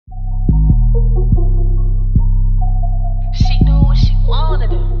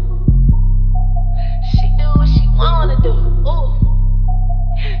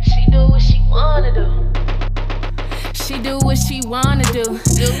wanna do.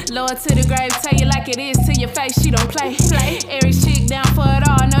 Lower to the grave, tell you like it is to your face, she don't play. Every chick down for it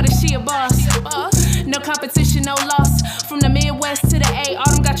all, know that she a boss. No competition, no loss. From the Midwest to the A,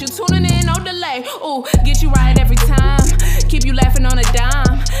 Autumn got you tuning in, no delay. Ooh, get you right every time. Keep you laughing on a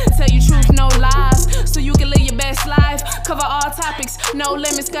dime. Tell you truth, no lies. So you can live your best life. Cover all topics, no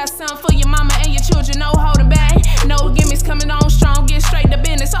limits. Got something for your mama and your children, no holding back. No gimmicks, coming on strong, get straight to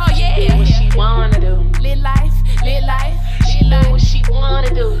business. Oh yeah. What she wanna do. Live life, live life. She know what she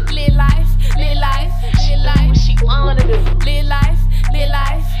wanna do. Live life, live life, live life. What she wanna do. Live life, live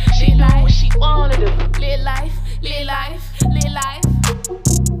life, She live know life. what she wanna do. Live life, live life, live life.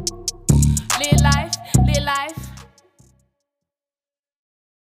 Live life, live life.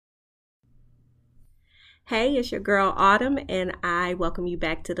 Hey, it's your girl Autumn, and I welcome you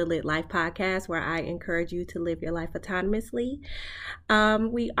back to the Lit Life Podcast, where I encourage you to live your life autonomously.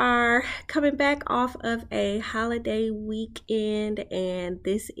 We are coming back off of a holiday weekend, and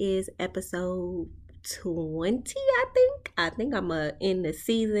this is episode 20, I think I'm in the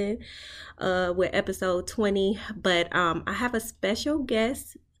season with episode 20, but I have a special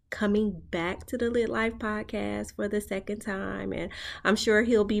guest coming back to the Lit Life Podcast for the second time, and I'm sure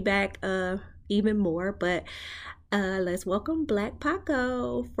he'll be back even more, but let's welcome Black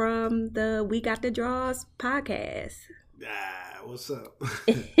Paco from the We Got the Draws podcast. What's up? How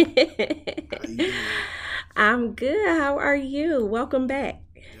you doing? I'm good. How are you? Welcome back.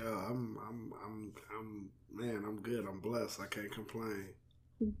 Yo, I'm good. I'm blessed. I can't complain.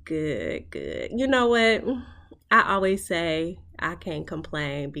 Good. You know what? I always say I can't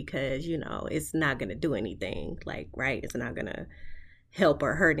complain because, it's not going to do anything. Right? It's not going to help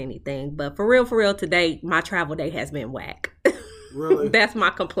or hurt anything. But for real, today, my travel day has been whack. Really? That's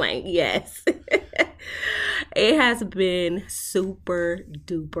my complaint. Yes. It has been super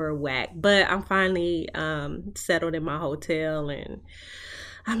duper whack. But I'm finally settled in my hotel, and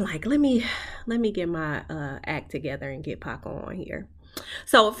I'm like, let me get my act together and get Paco on here.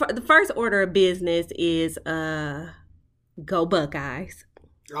 So for the first order of business is go Buckeyes.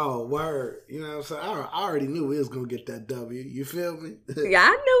 Oh, word. You know what I'm saying? I already knew we was going to get that W. You feel me?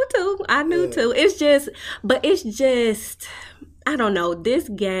 Yeah, I knew too. It's just, I don't know. This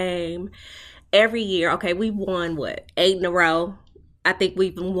game, every year, okay, we've won, 8 in a row? I think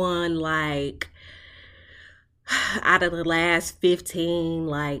we've won, out of the last 15,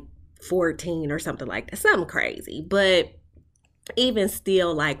 14 or something like that. Something crazy. But even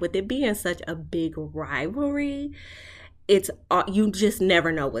still, with it being such a big rivalry, it's you just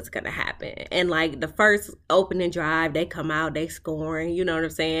never know what's gonna happen. And the first opening drive, they come out, they scoring, you know what I'm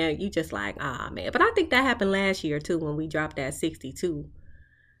saying? You just man. But I think that happened last year too, when we dropped that 62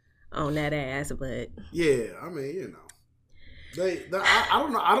 on that ass. But yeah, I mean, I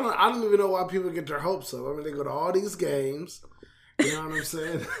don't even know why people get their hopes up. I mean, they go to all these games, you know what I'm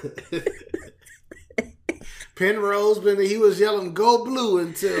saying? Penrose, he was yelling "Go Blue"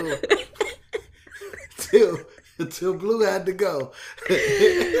 until Blue had to go.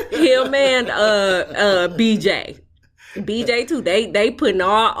 Him and BJ too. They putting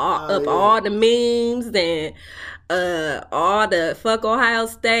all the memes and all the fuck Ohio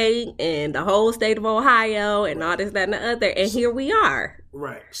State and the whole state of Ohio and all this, that, and the other. And here we are.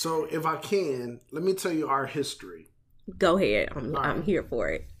 Right. So if I can, let me tell you our history. Go ahead. I'm here for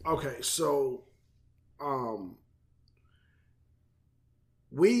it. Okay. So,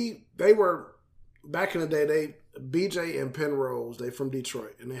 they were back in the day. BJ and Penrose, they from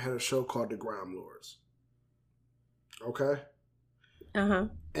Detroit, and they had a show called The Grime Lords. Okay? Uh-huh.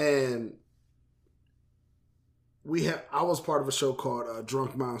 And I was part of a show called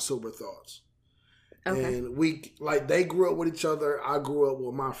Drunk Mind, Sober Thoughts. Okay. And they grew up with each other. I grew up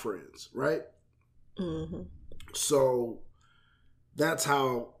with my friends, right? Mm-hmm. So that's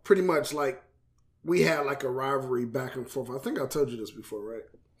how pretty much we had a rivalry back and forth. I think I told you this before, right?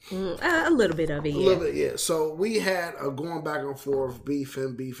 A little bit of it, yeah. A little bit, yeah. So we had a going back and forth,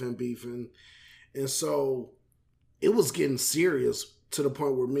 beefing. And so it was getting serious to the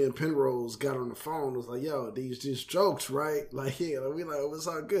point where me and Penrose got on the phone. It was like, yo, these jokes, right? It was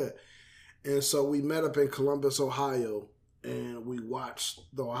all good. And so we met up in Columbus, Ohio, and we watched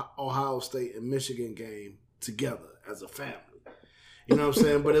the Ohio State and Michigan game together as a family. You know what I'm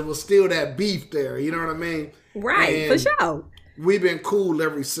saying? But it was still that beef there. You know what I mean? Right, and for sure. We've been cool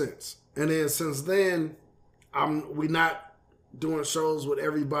ever since. And then since then, we not doing shows with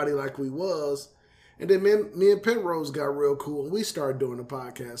everybody like we was. And then me and Penrose got real cool, and we started doing a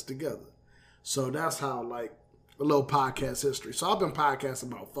podcast together. So that's how, a little podcast history. So I've been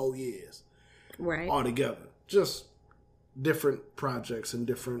podcasting about 4 years. Right. All together. Just different projects and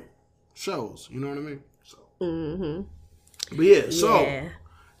different shows. You know what I mean? So. Mm-hmm. But yeah, so Yeah.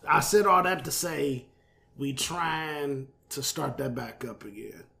 I said all that to say we trying to start that back up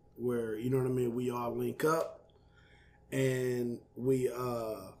again. Where, you know what I mean, we all link up and we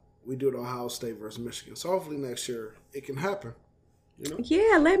do the Ohio State versus Michigan. So hopefully next year it can happen. You know?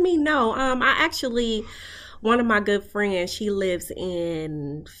 Yeah, let me know. One of my good friends, she lives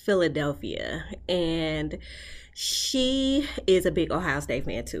in Philadelphia, and she is a big Ohio State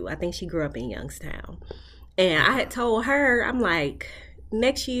fan too. I think she grew up in Youngstown. And I had told her, I'm like,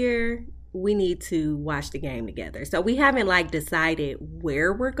 next year we need to watch the game together. So we haven't decided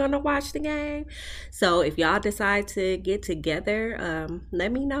where we're gonna watch the game. So if y'all decide to get together,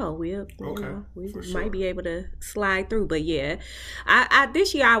 let me know. We might be able to slide through. But yeah, I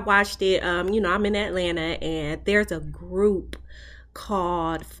this year I watched it. I'm in Atlanta, and there's a group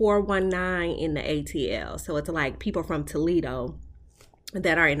called 419 in the ATL. So it's people from Toledo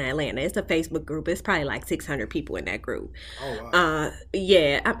that are in Atlanta. It's a Facebook group. It's probably 600 people in that group. Oh, wow.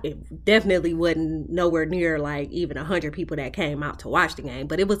 It definitely wasn't nowhere near even 100 people that came out to watch the game,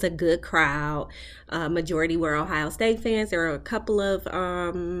 but it was a good crowd. Majority were Ohio State fans. There were a couple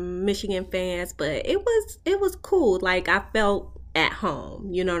of Michigan fans, but it was cool. I felt at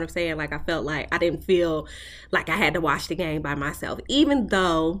home. You know what I'm saying? I felt I didn't feel like I had to watch the game by myself, even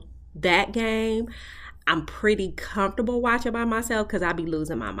though that game I'm pretty comfortable watching by myself because I be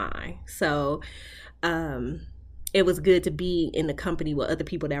losing my mind. So it was good to be in the company with other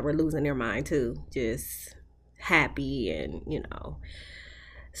people that were losing their mind too, just happy and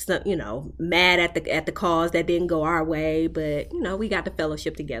mad at the cause that didn't go our way, but we got the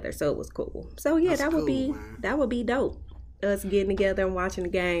fellowship together, so it was cool. So yeah, That's cool, man. That would be dope. Us getting together and watching the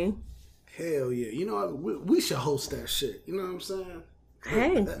game. Hell yeah. We should host that shit. You know what I'm saying?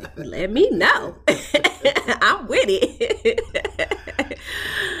 Hey, let me know. I'm with it.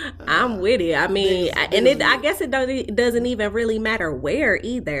 I'm with it. I mean, I guess it doesn't even really matter where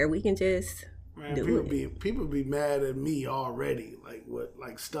either. We can just people be mad at me already.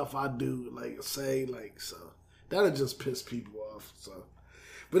 What stuff I do, say, so that'll just piss people off. So,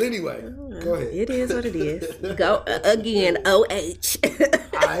 but anyway, go ahead. It is what it is. Go again. OH.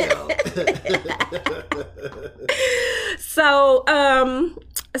 So how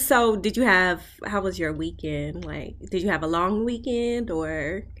was your weekend? Did you have a long weekend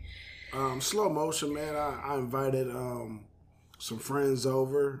or? Slow motion, man. I invited some friends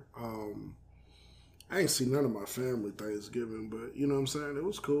over. I ain't seen none of my family Thanksgiving, but you know what I'm saying? It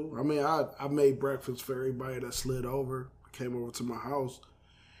was cool. I mean, I made breakfast for everybody that slid over, came over to my house,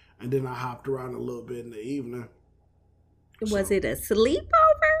 and then I hopped around a little bit in the evening. Was it a sleepover?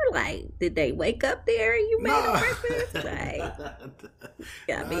 Did they wake up there and you made a breakfast?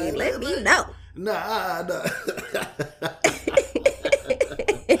 Let me know. Nah.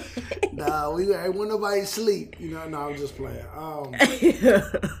 Nah, we ain't want nobody sleep. No, I'm just playing.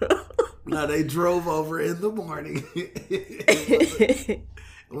 No, they drove over in the morning. It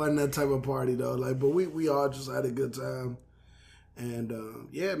wasn't that type of party though. But we all just had a good time, and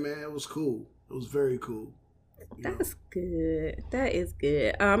yeah, man, it was cool. It was very cool. That's good. That is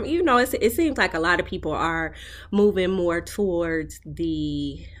good. It seems like a lot of people are moving more towards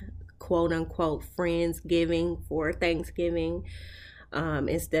the quote unquote Friendsgiving for Thanksgiving,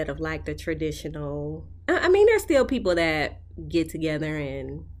 instead of the traditional. I mean, there's still people that get together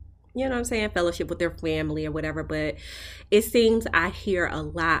and, fellowship with their family or whatever, but it seems I hear a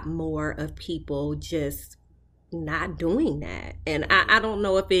lot more of people just not doing that. And I don't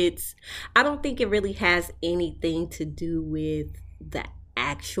know if I don't think it really has anything to do with the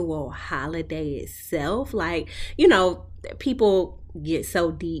actual holiday itself. People get so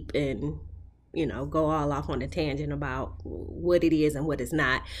deep and, go all off on a tangent about what it is and what it's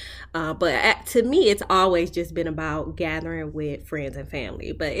not. But to me, it's always just been about gathering with friends and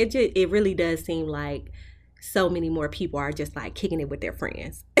family. But it really does seem like so many more people are just kicking it with their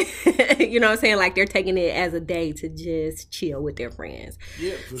friends. You know what I'm saying? They're taking it as a day to just chill with their friends.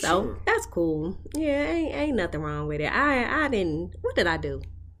 Yeah, for sure. That's cool. Yeah, ain't nothing wrong with it. I didn't, what did I do?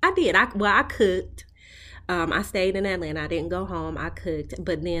 I cooked. I stayed in Atlanta. I didn't go home. I cooked.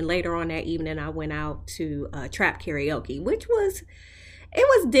 But then later on that evening, I went out to trap karaoke, which was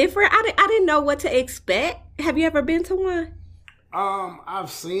different. I didn't know what to expect. Have you ever been to one? I've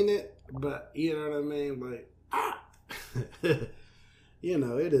seen it, but you know what I mean?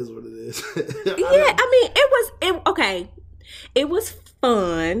 It is what it is. It was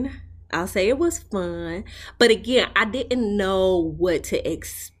fun. I'll say it was fun. But again, I didn't know what to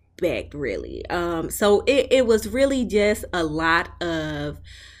expect really. So it was really just a lot of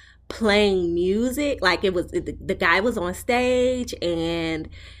playing music. The guy was on stage and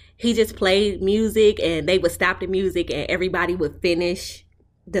he just played music and they would stop the music and everybody would finish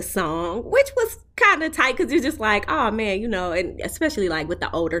the song, which was kind of tight because you're just like, oh man, you know, and especially like with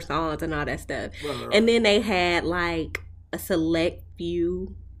the older songs and all that stuff. Right. And then they had like a select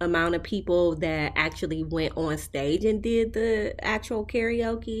few amount of people that actually went on stage and did the actual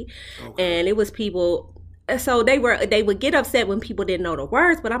karaoke. Okay. And it was people, so they would get upset when people didn't know the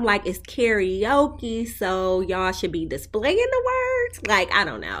words, but I'm like, it's karaoke, so y'all should be displaying the words. Like, I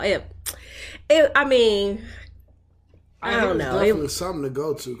don't know. I mean, I don't know. It's definitely something to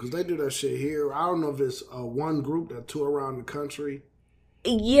go to because they do that shit here. I don't know if it's one group that tour around the country.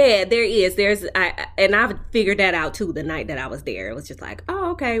 Yeah, there is. And I figured that out too the night that I was there. It was just like,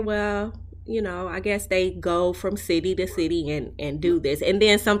 oh, okay, well, you know, I guess they go from city to city and do this. And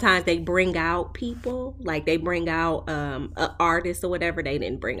then sometimes they bring out people, like they bring out an artist or whatever. They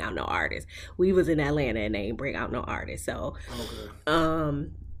didn't bring out no artist. We was in Atlanta and they didn't bring out no artist. So, Okay.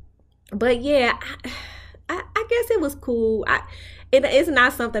 But yeah, I guess it was cool. It's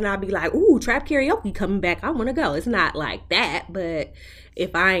not something I'll be like, ooh, trap karaoke coming back, I want to go. It's not like that, but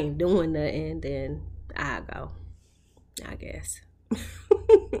if I ain't doing nothing, then I'll go, I guess.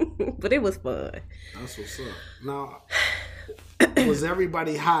 But it was fun. That's what's up. Now, was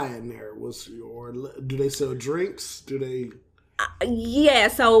everybody high in there? Or do they sell drinks? Do they? Yeah,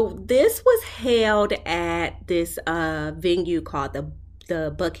 so this was held at this venue called the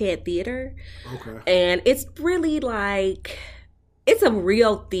Buckhead Theater. Okay. And it's really like, it's a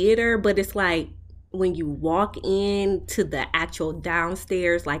real theater, but it's like when you walk into the actual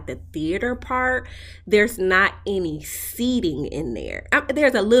downstairs, like the theater part, there's not any seating in there.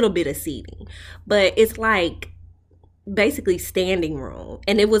 There's a little bit of seating, but it's like basically standing room.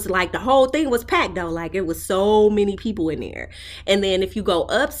 And it was like the whole thing was packed though. Like it was so many people in there. And then if you go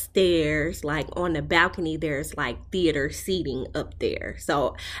upstairs, like on the balcony, there's like theater seating up there.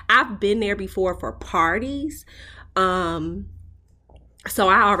 So I've been there before for parties. So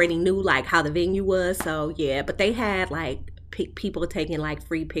I already knew like how the venue was. So yeah, but they had like people taking like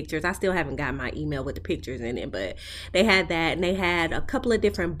free pictures. I still haven't got my email with the pictures in it, but they had that, and they had a couple of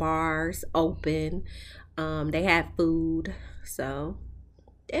different bars open. They had food. So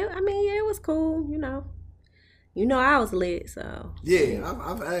it was cool, you know. You know I was lit, so yeah.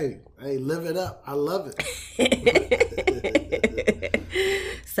 Hey, live it up. I love it.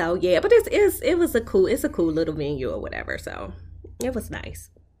 So yeah, but it's a cool little venue or whatever. So it was nice.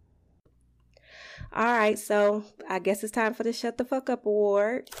 All right, so I guess it's time for the Shut the Fuck Up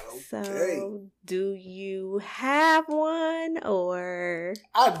Award. Okay. So, do you have one or?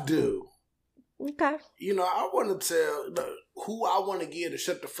 I do. Okay. You know, I want to tell who I want to give the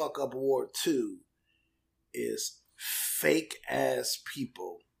Shut the Fuck Up Award to is fake ass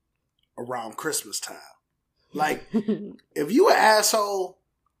people around Christmas time. Like, if you an asshole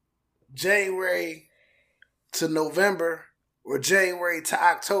January to November or January to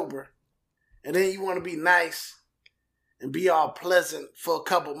October, and then you want to be nice and be all pleasant for a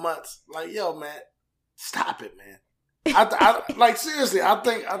couple months, like, yo, man, stop it, man. I like, seriously, I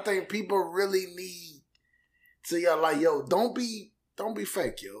think people really need to, like, yo, don't be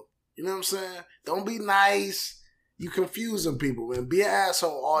fake, yo. You know what I'm saying? Don't be nice. You confusing people, man. Be an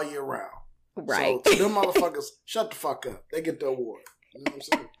asshole all year round. Right. So, them motherfuckers, shut the fuck up. They get the award. You know what I'm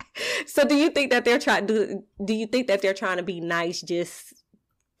saying? So do you think that they're trying to be nice just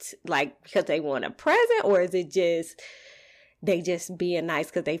like because they want a present, or is it just they just being nice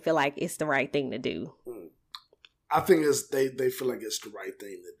because they feel like it's the right thing to do? I think it's they feel like it's the right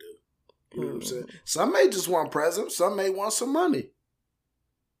thing to do. You know what I'm saying? Some may just want presents. Some may want some money.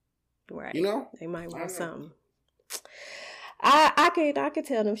 Right. You know? They might want something. I could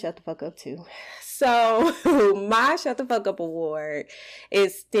tell them shut the fuck up too. So my Shut the Fuck Up Award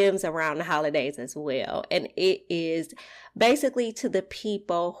stems around the holidays as well. And it is basically to the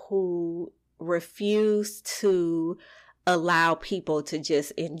people who refuse to allow people to just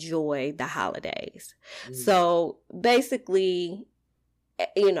enjoy the holidays. So basically,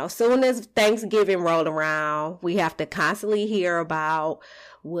 you know, soon as Thanksgiving roll around, we have to constantly hear about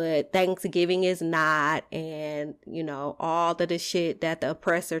what Thanksgiving is not, and, you know, all of the shit that the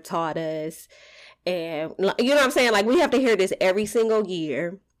oppressor taught us. And, you know what I'm saying? Like, we have to hear this every single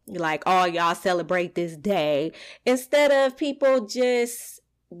year. Like, oh, y'all celebrate this day. Instead of people just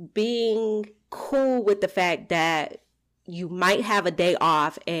being cool with the fact that you might have a day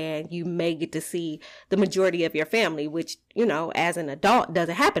off and you may get to see the majority of your family, which, you know, as an adult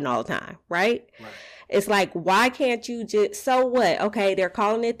doesn't happen all the time, right? It's like, why can't you just, so what? Okay, they're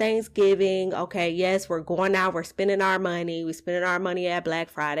calling it Thanksgiving. Okay, yes, we're going out. We're spending our money. We're spending our money at Black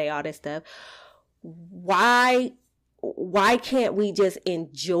Friday, all this stuff. Why why can't we just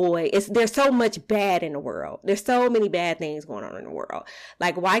enjoy? There's so much bad in the world. There's so many bad things going on in the world.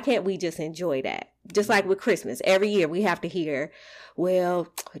 Like, why can't we just enjoy that? Just like with Christmas, every year we have to hear, well,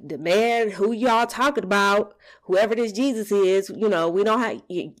 the man who y'all talking about, whoever this Jesus is, we don't have,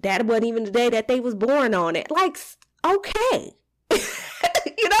 that wasn't even the day that they was born on it. Like, okay.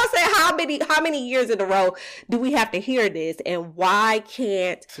 You know what I'm saying? How many years in a row do we have to hear this? And why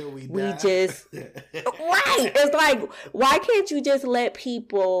can't we just right? It's like, why can't you just let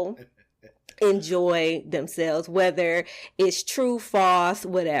people enjoy themselves, whether it's true, false,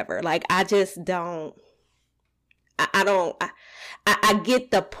 whatever? Like, I just don't. I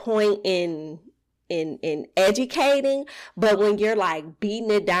get the point in educating, but when you're like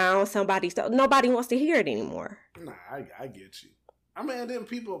beating it down, nobody wants to hear it anymore. Nah, I get you. I mean, then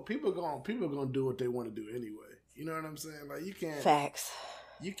people gonna do what they want to do anyway. You know what I'm saying? Like, you can't. Facts.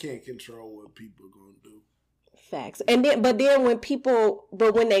 You can't control what people gonna do. Facts. And then, but then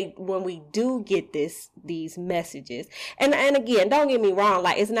when we do get these messages, and again, don't get me wrong,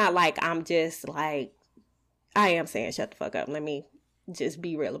 like, it's not like I'm just like, I am saying shut the fuck up. Let me just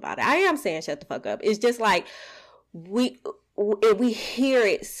be real about it. I am saying shut the fuck up. It's just like we hear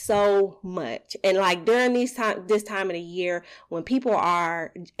it so much, and like during this time of the year when people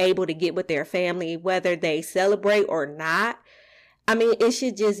are able to get with their family, whether they celebrate or not, I mean, it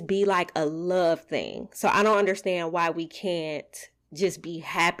should just be like a love thing. So I don't understand why we can't just be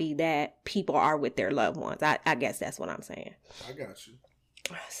happy that people are with their loved ones. I guess that's what I'm saying. I got you.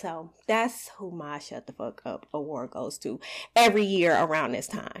 So that's who my Shut the Fuck Up award goes to every year around this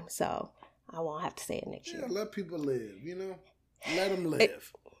time. So I won't have to say it next year. Yeah, let people live, Let them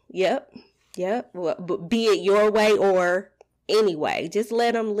live. Yep. Well, but be it your way or any way, just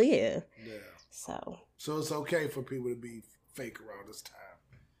let them live. Yeah. So it's okay for people to be fake around this time.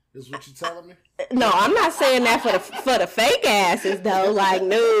 Is what you telling me? No, I'm not saying that for the fake asses though. Like,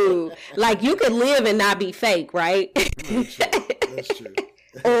 no, like you could live and not be fake, right? That's true.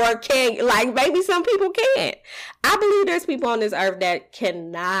 Or maybe some people can't. I believe there's people on this earth that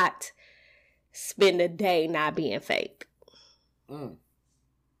cannot spend a day not being fake.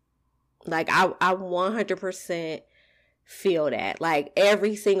 Like, I 100% feel that. Like,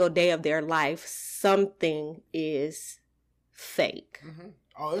 every single day of their life, something is fake. Mm-hmm.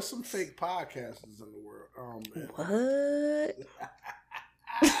 Oh, there's some fake podcasters in the world. Oh, man. What?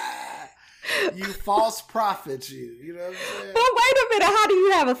 You false prophets, you know what I'm saying? But wait a minute, how do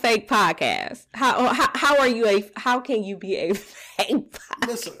you have a fake podcast? How can you be a fake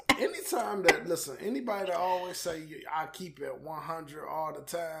podcast? Listen, anybody that always say I keep it 100 all the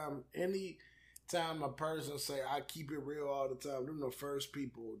time, any time a person say I keep it real all the time, they're the first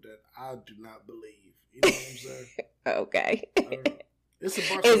people that I do not believe. You know what I'm saying? Okay. It's a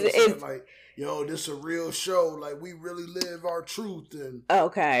bunch of people like, yo, this a real show. Like, we really live our truth. And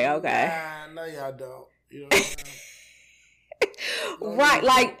okay. Nah, no, y'all don't. You know what I'm saying? Right.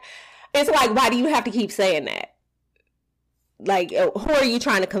 Like, it's like, why do you have to keep saying that? Like, who are you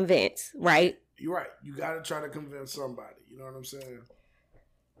trying to convince, right? You're right. You got to try to convince somebody. You know what I'm saying?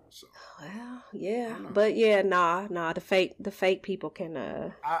 So. Well, yeah. But yeah, nah. The fake people can...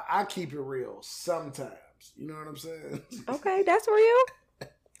 I keep it real sometimes. You know what I'm saying? Okay, that's real.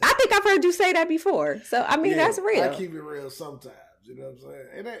 I think I've heard you say that before. So, I mean, that's real. I keep it real sometimes. You know what I'm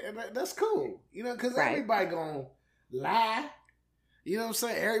saying? And that's cool. Because everybody going to lie. You know what I'm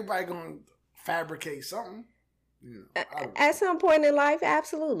saying? Everybody going to fabricate something. At some point in life,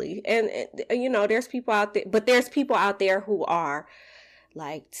 absolutely. And, there's people out there. But there's people out there who are,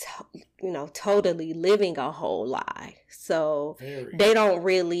 like, totally living a whole lie. So, they don't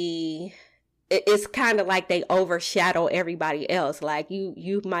really... It's kind of like they overshadow everybody else. Like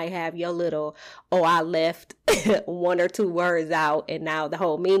you might have your little, I left one or two words out and now the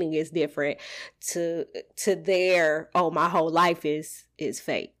whole meaning is different to their, my whole life is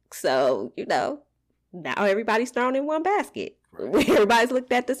fake. So, now everybody's thrown in one basket. Right. Everybody's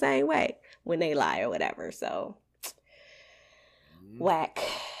looked at the same way when they lie or whatever. So whack.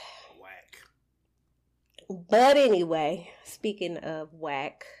 But anyway, speaking of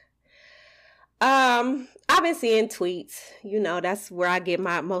whack, I've been seeing tweets, that's where I get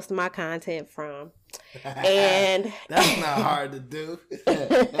most of my content from. And that's not hard to do.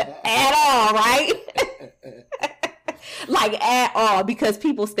 At all, right? Like, at all, because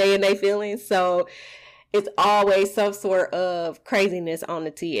people stay in their feelings. So it's always some sort of craziness on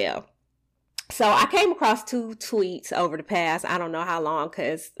the TL. So I came across 2 tweets over the past, I don't know how long,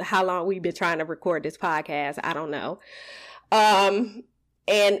 because how long we've been trying to record this podcast, I don't know.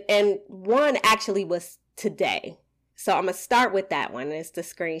 And one actually was today. So I'm going to start with that one. It's the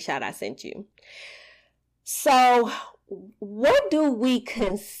screenshot I sent you. So, what do we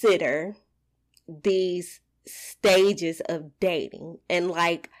consider these stages of dating, and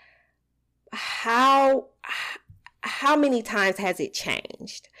like how many times has it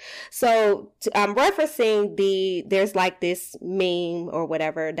changed? So I'm referencing there's like this meme or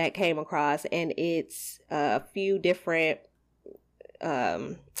whatever that came across, and it's a few different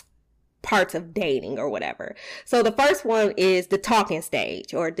parts of dating or whatever. So the first one is the talking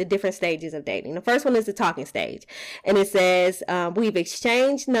stage, or the different stages of dating. The first one is the talking stage, and it says we've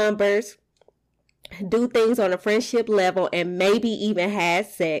exchanged numbers, do things on a friendship level, and maybe even had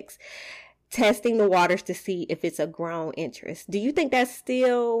sex, testing the waters to see if it's a grown interest. Do you think that's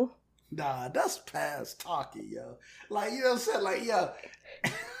still... Nah, that's past talking, yo. Like, you know what I'm saying? Like, yo.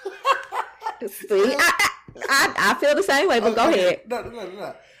 See, I feel the same way, but go ahead.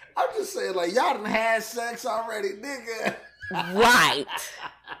 No. I'm just saying, like, y'all done had sex already, nigga. Right.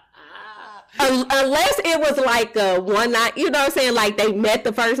 Unless it was like a one night, you know what I'm saying? Like they met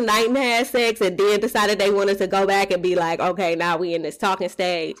the first night and had sex, and then decided they wanted to go back and be like, okay, now we in this talking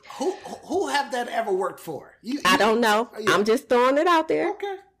stage. Who have that ever worked for? I don't know. Yeah. I'm just throwing it out there.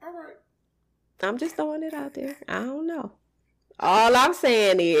 Okay, all right. I'm just throwing it out there. I don't know. All I'm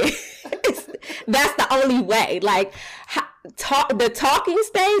saying is that's the only way. Like the talking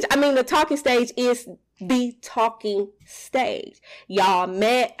stage. I mean, the talking stage is the talking stage. Y'all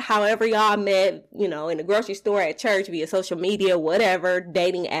met however y'all met, you know, in the grocery store, at church, via social media, whatever,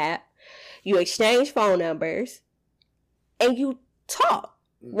 dating app. You exchange phone numbers and you talk,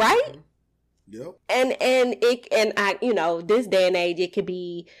 right? Yep. And I, you know, this day and age, it could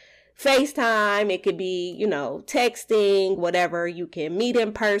be FaceTime, it could be, you know, texting, whatever. You can meet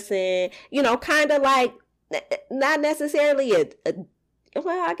in person, you know, kind of like not necessarily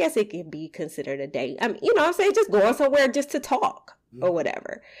well, I guess it can be considered a date. I mean, you know what I'm saying? Just going somewhere just to talk or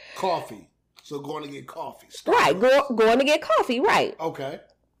whatever. Coffee. So going to get coffee. Right. Going to get coffee. Right. Okay.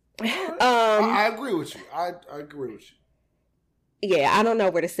 Right. I agree with you. I agree with you. Yeah, I don't know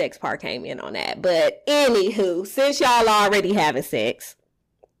where the sex part came in on that. But anywho, since y'all already having sex,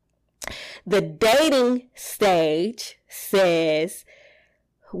 the dating stage says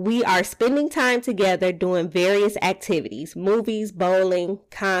we are spending time together doing various activities, movies, bowling,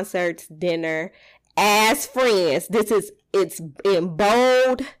 concerts, dinner, as friends. It's in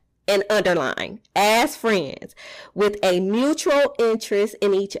bold and underlined, as friends, with a mutual interest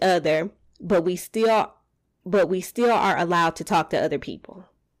in each other, but we still are allowed to talk to other people.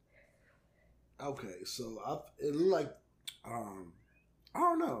 Okay, so it looked like I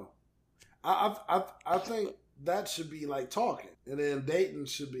don't know. I think that should be like talking, and then dating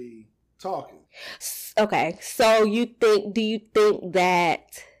should be talking. Okay, so do you think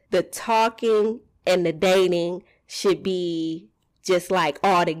that the talking and the dating should be just like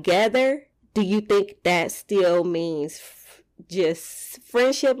all together? Do you think that still means just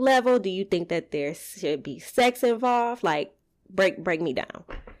friendship level? Do you think that there should be sex involved? Like, break me down.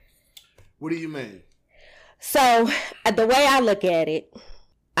 What do you mean? So the way I look at it,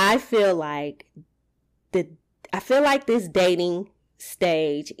 I feel like this dating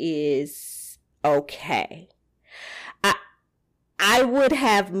stage is okay. I would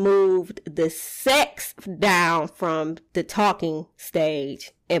have moved the sex down from the talking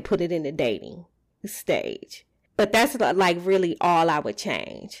stage and put it in the dating stage. But that's like really all I would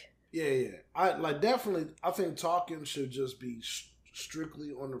change. Yeah. I think talking should just be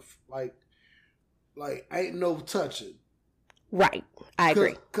strictly on the like ain't no touching. Right. I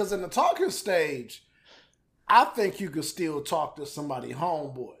agree. Because in the talking stage, I think you could still talk to somebody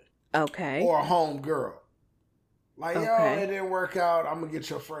homeboy. Okay. Or a home girl. Like, yo, it didn't work out. I'm going to get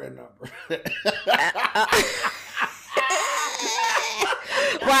your friend number.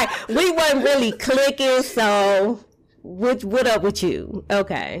 Right. We weren't really clicking, so what up with you?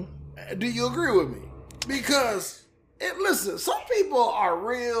 Okay. Do you agree with me? Because, listen, some people are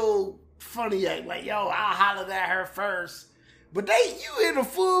real funny. Like, yo, I'll holler at her first. But you in a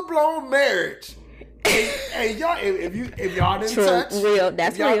full-blown marriage. And y'all, if y'all didn't touch. Real.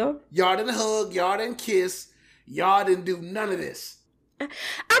 That's real. Y'all didn't hug. Y'all didn't kiss. Y'all didn't do none of this.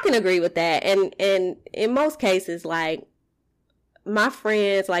 I can agree with that. And in most cases, like, my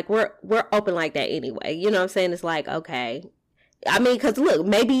friends, like, we're open like that anyway. You know what I'm saying? It's like, okay. I mean, because look,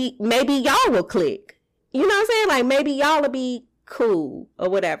 maybe y'all will click. You know what I'm saying? Like, maybe y'all will be cool or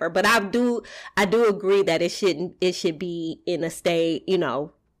whatever. But I do agree that it should be in a state, you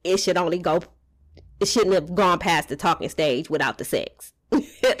know, it shouldn't have gone past the talking stage without the sex.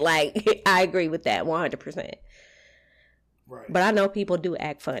 Like, I agree with that 100%. Right. But I know people do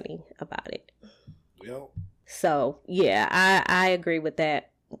act funny about it. Yep. So, yeah, I agree with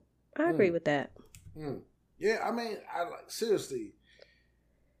that. I agree with that. Yeah, I mean, I like seriously.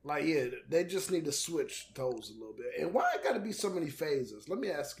 Like, yeah, they just need to switch those a little bit. And why it got to be so many phases? Let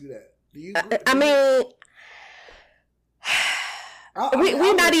me ask you that. Do you?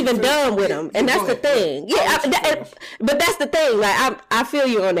 We're not even done with them, and that's the thing. Yeah, but that's the thing. Like, I feel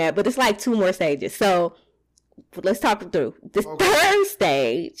you on that, but it's like 2 more stages. So let's talk it through. The third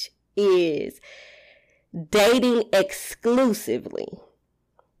stage is dating exclusively.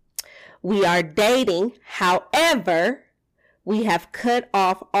 We are dating, however, we have cut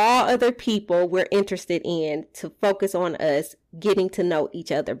off all other people we're interested in to focus on us getting to know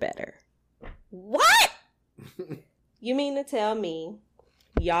each other better. What? You mean to tell me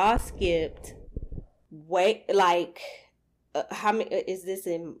y'all skipped how many is this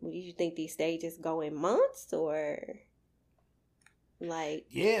in? You think these stages go in months or like?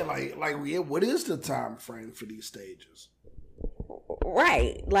 Yeah, what is the time frame for these stages?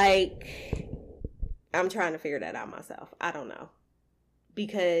 Right, like I'm trying to figure that out myself. I don't know,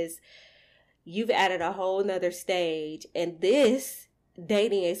 because you've added a whole nother stage, and this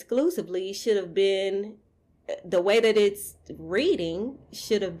dating exclusively should have been. The way that it's reading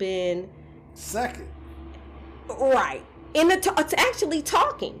should have been second, right? It's actually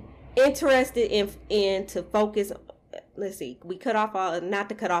talking, interested in to focus. Let's see, we cut off not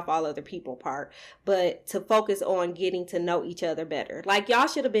to cut off all other people part, but to focus on getting to know each other better. Like y'all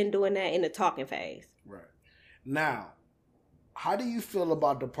should have been doing that in the talking phase. Right. Now, how do you feel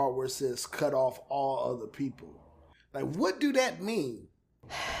about the part where it says cut off all other people? Like, what do that mean?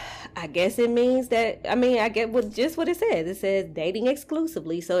 I guess it means that, I get just what it says. It says dating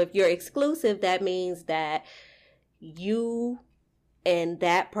exclusively. So if you're exclusive, that means that you and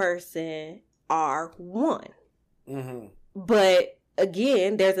that person are one. Mm-hmm. But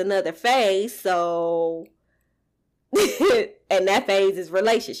again, there's another phase. So, and that phase is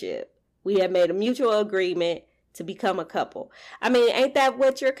relationship. We have made a mutual agreement to become a couple. I mean, ain't that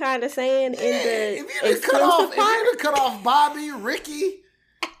what you're kind of saying in the exclusive part? If you cut off Bobby, Ricky,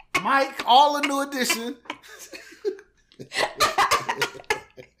 Mike, all the New Edition,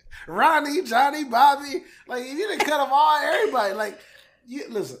 Ronnie, Johnny, Bobby, like if you didn't cut off everybody, like you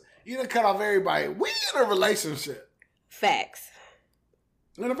didn't cut off everybody. We in a relationship. Facts.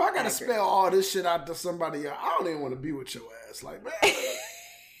 And if I gotta spell all this shit out to somebody else, I don't even want to be with your ass. Like, man,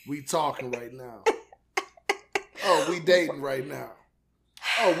 we talking right now. Oh, we dating right now.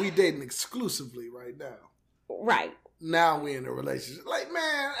 Oh, we dating exclusively right now. Right. Now we in a relationship. Like,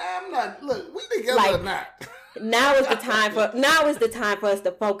 man, I'm not. Look, we together or not. Now is the time for us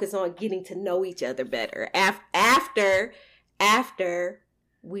to focus on getting to know each other better. After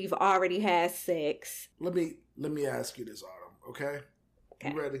we've already had sex. Let me ask you this, Autumn. Okay.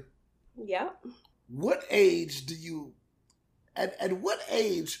 You ready? Yep. What age do you? At what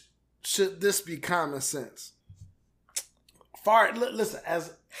age should this be common sense? Listen,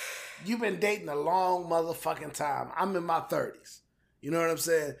 as you've been dating a long motherfucking time. I'm in my 30s. You know what I'm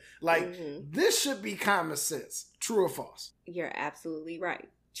saying? Like, this should be common sense. True or false? You're absolutely right.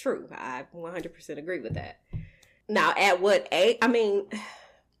 True. I 100% agree with that. Now, at what age? I mean...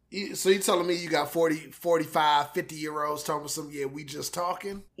 So you're telling me you got 40, 45, 50-year-olds talking about something, we just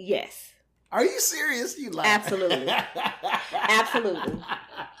talking? Yes. Are you serious? You lie. Absolutely. Absolutely.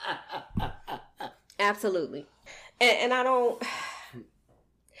 Absolutely. And I don't...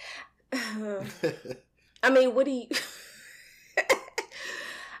 I mean, what do you...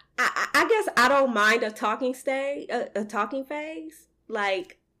 I guess I don't mind a talking phase.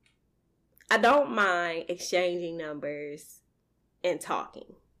 Like, I don't mind exchanging numbers and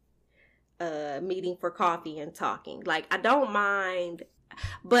talking. Meeting for coffee and talking. Like, I don't mind,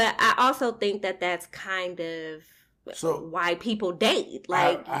 but I also think that that's kind of why people date.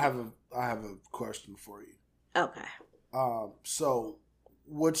 Like, I have a question for you. Okay. So,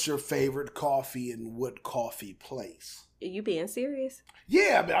 what's your favorite coffee and what coffee place? Are you being serious?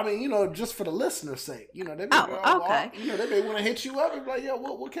 Yeah, I mean, just for the listener's sake, they may, okay. They may want to hit you up and be like, yo,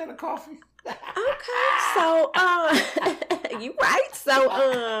 what kind of coffee? Okay, so you right.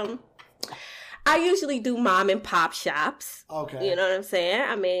 So I usually do mom and pop shops. Okay, you know what I'm saying?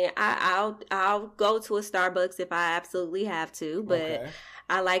 I mean, I'll go to a Starbucks if I absolutely have to, but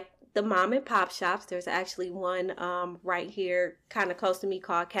I like the mom and pop shops. There's actually one right here kind of close to me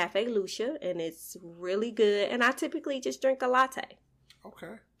called Cafe Lucia, and it's really good. And I typically just drink a latte.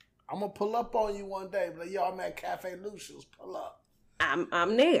 Okay. I'm going to pull up on you one day. Like, yo, I'm at Cafe Lucia's. Pull up.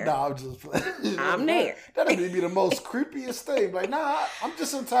 I'm there. No, I'm just playing. I'm there. That'd be the most creepiest thing. Like, nah, I'm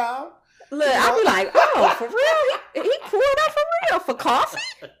just in town. Look, I'll be like, oh, for real? He pulled up for real? For coffee?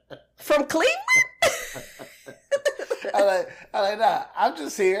 From Cleveland? I'm like, nah, I'm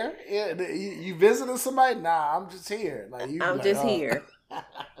just here. Yeah, you visiting somebody? Nah, I'm just here. Like I'm like, just here.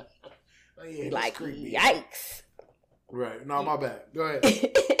 Yeah, Like, yikes. Right. No, my bad. Go ahead.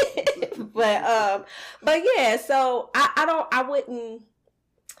 but yeah, so I wouldn't,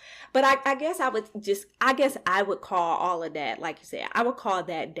 but I guess I would call all of that, like you said, I would call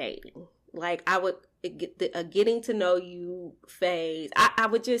that dating. Like I would get a getting to know you phase. I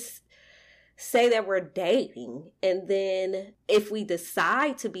would just say that we're dating. And then if we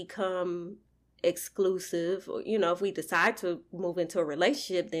decide to become exclusive, or, if we decide to move into a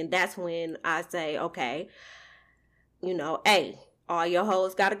relationship, then that's when I say, okay, hey, all your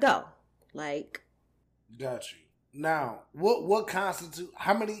hoes gotta go. Like, got you. Now, what constitute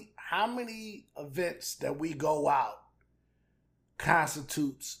how many events that we go out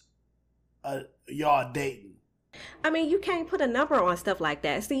constitutes y'all dating? I mean, you can't put a number on stuff like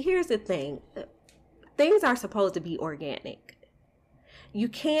that. See, here's the thing. Things are supposed to be organic. You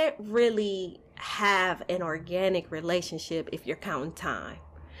can't really have an organic relationship if you're counting time.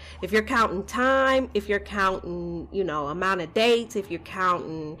 If you're counting time, if you're counting, amount of dates, if you're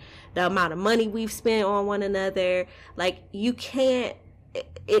counting the amount of money we've spent on one another, like you can't,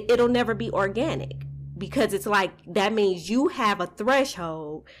 it'll never be organic, because it's like, that means you have a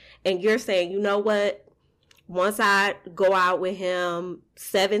threshold and you're saying, you know what, once I go out with him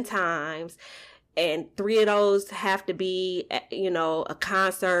 7 times, and 3 of those have to be, a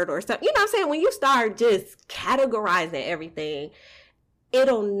concert or something. You know what I'm saying? When you start just categorizing everything,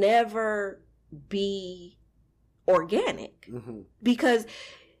 it'll never be organic. Mm-hmm. Because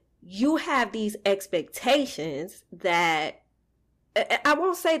you have these expectations that, I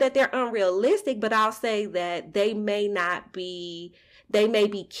won't say that they're unrealistic, but I'll say that they may be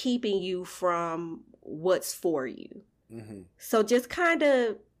keeping you from what's for you. Mm-hmm. So just kind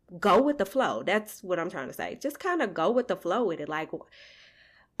of go with the flow. That's what I'm trying to say. Just kind of go with the flow with it. Like,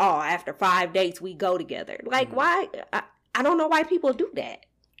 after 5 dates, we go together. Like, mm-hmm. Why? I don't know why people do that.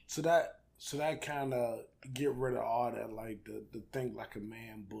 So that kind of get rid of all that, like the think like a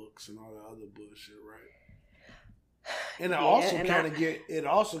man books and all that other bullshit, right? And it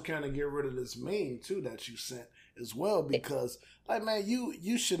also kind of get rid of this meme too that you sent as well, because like, man,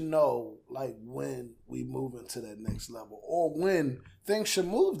 you should know like when we move into that next level or when things should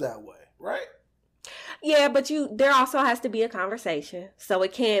move that way, right? Yeah, but there also has to be a conversation. So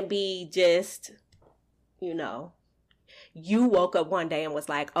it can't be just, you woke up one day and was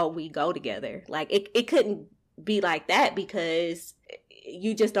like, oh, we go together. Like it couldn't be like that, because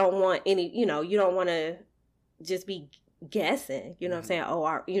you just don't want any, you don't want to just be guessing, what I'm saying?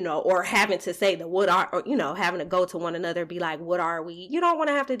 Or having to say having to go to one another, be like, what are we? You don't want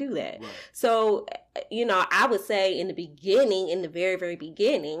to have to do that. Right. So, I would say in the very, very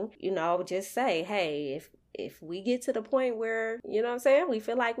beginning, just say, hey, if we get to the point where, we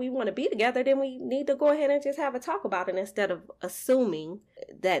feel like we want to be together, then we need to go ahead and just have a talk about it instead of assuming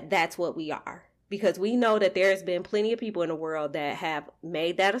that that's what we are. Because we know that there's been plenty of people in the world that have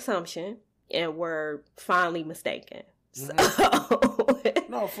made that assumption and were finally mistaken. So.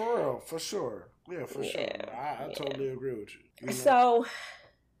 No, for real, for sure. Yeah, for sure. I totally agree with you. So,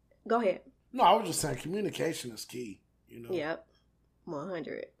 go ahead. No, I was just saying communication is key. Yep,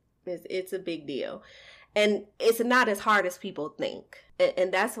 100. It's a big deal, and it's not as hard as people think,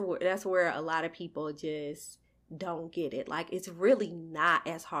 and that's where a lot of people just don't get it. Like, it's really not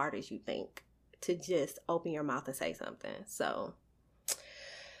as hard as you think to just open your mouth and say something. So.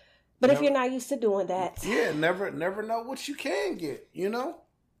 But if you're not used to doing that. Yeah, never know what you can get,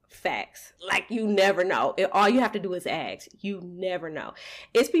 Facts. Like, you never know. All you have to do is ask. You never know.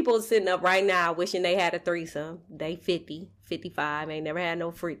 It's people sitting up right now wishing they had a threesome. They 50, 55, ain't never had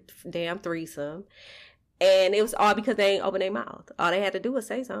no damn threesome. And it was all because they ain't open their mouth. All they had to do was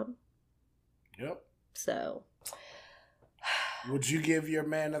say something. Yep. So. Would you give your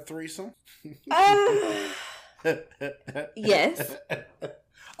man a threesome? Yes.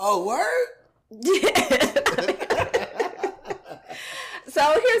 Oh, word?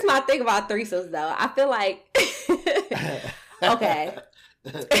 So here's my thing about threesomes, though. I feel like, okay,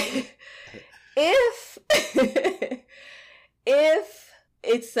 if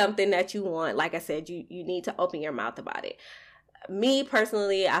it's something that you want, like I said, you need to open your mouth about it. Me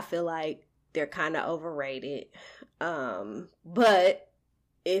personally, I feel like they're kind of overrated. But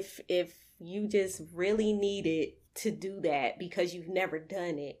if you just really needed to do that because you've never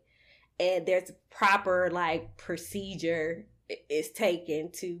done it, and there's proper like procedure is taken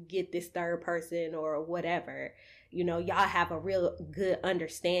to get this third person or whatever, y'all have a real good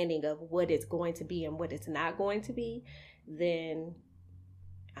understanding of what it's going to be and what it's not going to be, then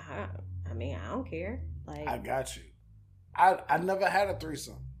I don't care. Like, I got you. I never had a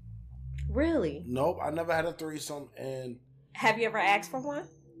threesome. Really? Nope, I never had a threesome. And Have you ever asked for one?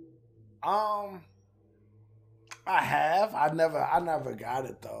 I have. I never got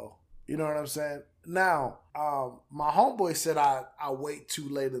it though. You know what I'm saying? Now, my homeboy said I wait too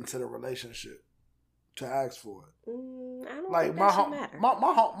late into the relationship to ask for it. I don't Like think my that should matter. my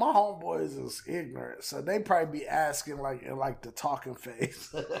homeboys is ignorant, so they probably be asking like in like the talking phase.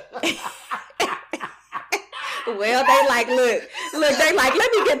 Well, they like, look, they like,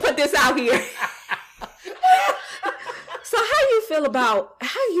 let me put this out here. So how you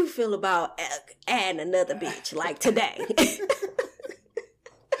feel about adding another bitch like today?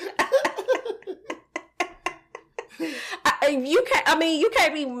 You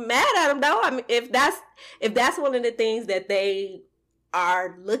can't be mad at them though. I mean, if that's one of the things that they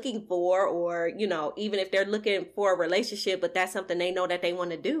are looking for, or you know, even if they're looking for a relationship, but that's something they know that they want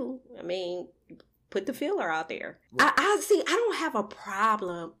to do. I mean, put the feeler out there. Right. I see. I don't have a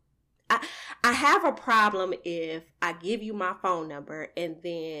problem. I have a problem if I give you my phone number and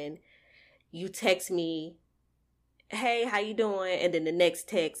then you text me, hey, how you doing? And then the next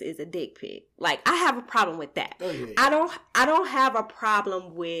text is a dick pic. Like, I have a problem with that. Oh, yeah. I don't have a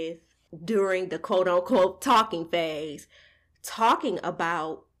problem with during the quote unquote talking phase talking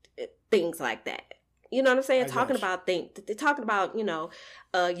about things like that. You know what I'm saying? Talking about you know,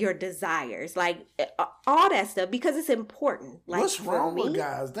 your desires, like all that stuff, because it's important. Like, what's wrong with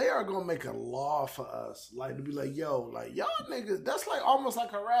guys? They are gonna make a law for us, like to be like, yo, like y'all niggas. That's like almost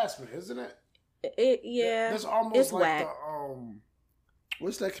like harassment, isn't it? Yeah, that's almost it's like whack.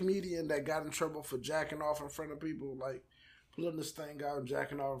 what's that comedian that got in trouble for jacking off in front of people, like pulling this thing out and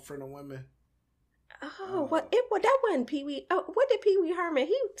jacking off in front of women? Oh, that wasn't Pee Wee. Oh, what did Pee Wee Herman?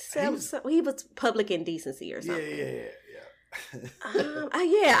 He was public indecency or something. Yeah.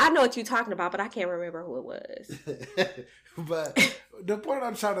 Yeah, I know what you're talking about, but I can't remember who it was. But the point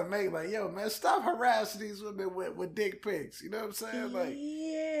I'm trying to make, like, yo, man, stop harassing these women with dick pics. You know what I'm saying? Like,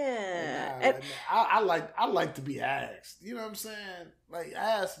 yeah. I like to be asked. You know what I'm saying? Like,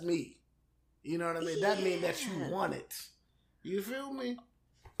 ask me. You know what I mean? Yeah. That means that you want it. You feel me?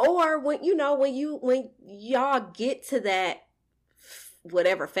 Or when y'all get to that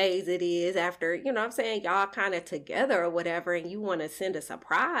whatever phase it is after, you know what I'm saying, y'all kind of together or whatever, and you want to send a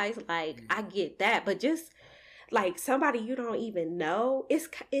surprise, like, I get that, but just like somebody you don't even know, it's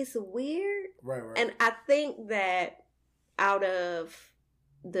weird. Right. And I think that out of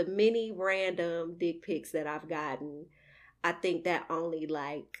the many random dick pics that I've gotten, I think that only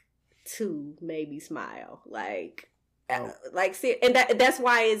like 2 made me smile. Like, and that's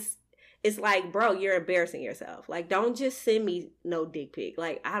why it's like, bro, you're embarrassing yourself. Like, don't just send me no dick pic.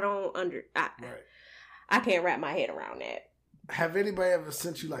 Like, I can't wrap my head around that. Have anybody ever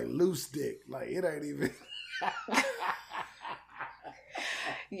sent you like loose dick? Like, it ain't even.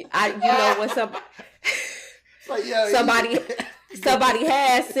 You know what's up? Like, yo, somebody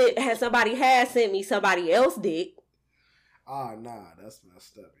has sent me somebody else dick. Oh, nah, that's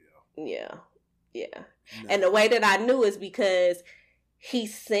messed up, yo. Yeah. Nah. And the way that I knew is because he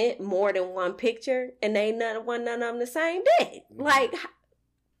sent more than one picture, and they none of them the same day. Mm-hmm. Like,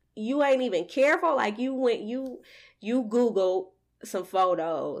 you ain't even careful. Like, you Googled some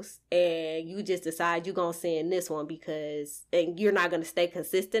photos, and you just decide you're gonna send this one and you're not gonna stay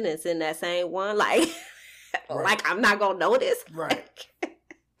consistent and send that same one. Like, right. Like, I'm not gonna notice. Right.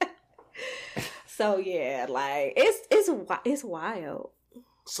 So yeah, like it's wild.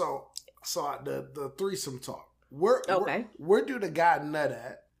 So the threesome talk. Where do the guy nut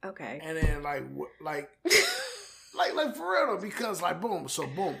at? Okay. And then like for real though, because like boom.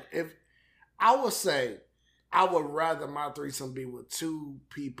 If I would say I would rather my threesome be with 2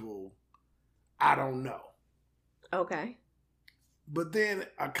 people I don't know. Okay. But then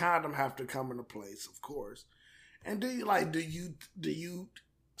a condom have to come into place, of course. And do you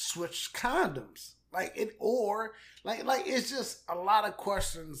switch condoms? Like it, or like it's just a lot of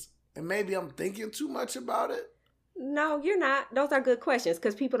questions, and maybe I'm thinking too much about it. No, you're not. Those are good questions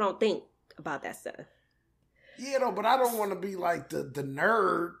because people don't think about that stuff. Yeah, no, but I don't want to be like the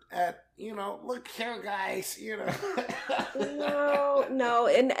nerd at, you know, look here, guys, you know. No,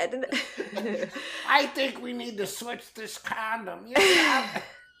 and I think we need to switch this condom. You know,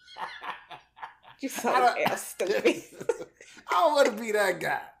 you're so stupid. I don't want to be that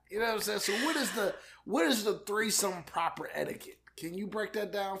guy. You know what I'm saying? So what is the threesome proper etiquette? Can you break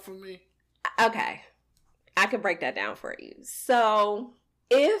that down for me? Okay. I can break that down for you. So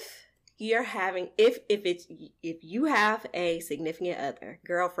if you have a significant other,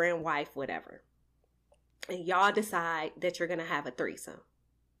 girlfriend, wife, whatever, and y'all decide that you're going to have a threesome,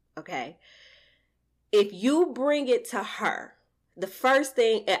 okay? if you bring it to her, the first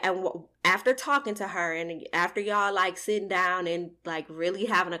thing, and after talking to her and after y'all like sitting down and like really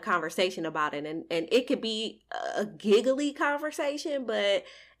having a conversation about it, and it could be a giggly conversation, but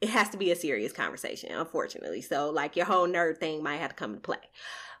it has to be a serious conversation, unfortunately. So like your whole nerd thing might have to come into play.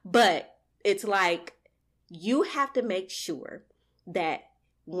 But it's like, you have to make sure that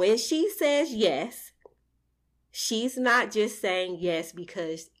when she says yes, she's not just saying yes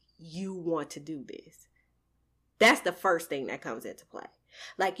because you want to do this. That's the first thing that comes into play.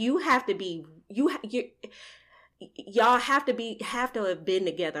 Like, you have to be, y'all have to have been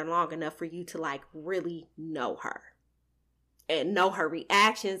together long enough for you to like really know her and know her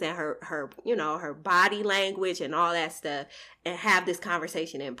reactions and her her body language and all that stuff, and have this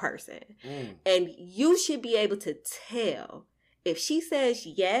conversation in person. And you should be able to tell if she says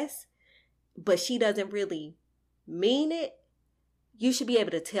yes, but she doesn't really mean it. You should be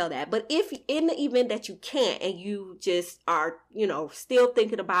able to tell that. But if in the event that you can't and you just are, still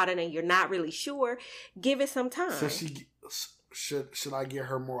thinking about it and you're not really sure, give it some time. So should I get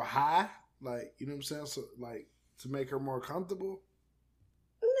her more high? Like, you know what I'm saying? So like to make her more comfortable?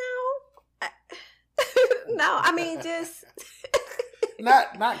 No, I mean just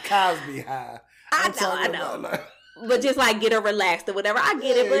not Cosby high. I know. But just like get her relaxed or whatever. I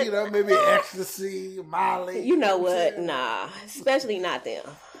get it, but maybe ecstasy, Molly. You know what? Nah, especially not them.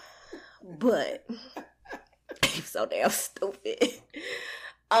 But you're so damn stupid.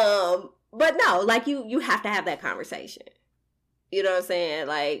 But no, like you have to have that conversation. You know what I'm saying?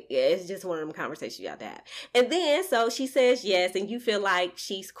 Like, yeah, it's just one of them conversations you have to have. And then, so she says yes, and you feel like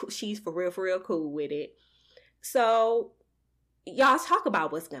she's for real cool with it. So y'all talk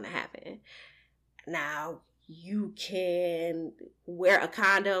about what's gonna happen. Now, you can wear a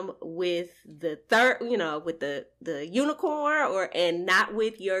condom with the with the unicorn and not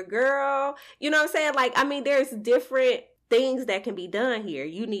with your girl. You know what I'm saying? Like, I mean, there's different things that can be done here.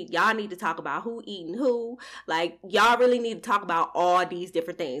 Y'all need to talk about who eating who. Like, y'all really need to talk about all these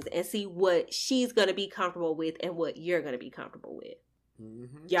different things and see what she's going to be comfortable with and what you're going to be comfortable with.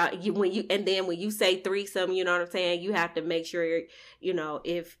 Mm-hmm. When you say threesome, you know what I'm saying? You have to make sure,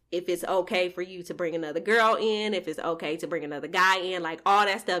 if it's okay for you to bring another girl in, if it's okay to bring another guy in, like all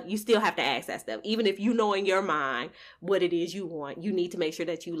that stuff, you still have to ask that stuff. Even if you know in your mind what it is you want, you need to make sure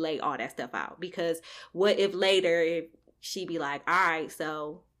that you lay all that stuff out. Because what if later, if she be like, all right,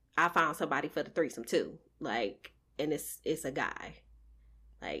 so I found somebody for the threesome too. Like, and it's a guy.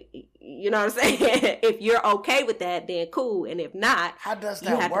 Like, you know what I'm saying? If you're okay with that, then cool. And if not, how does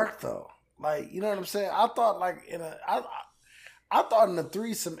that work though? Like, you know what I'm saying? I thought like I thought in a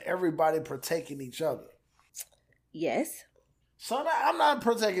threesome everybody partaking each other. Yes. So I'm not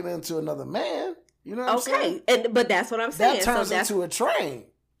partaking into another man. You know what I'm saying? Okay, but that's what I'm saying. That turns into a train.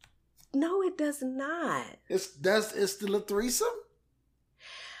 No, it does not. It's still a threesome.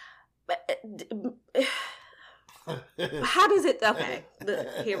 But. How does it? Okay,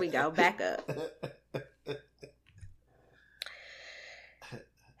 here we go. Back up.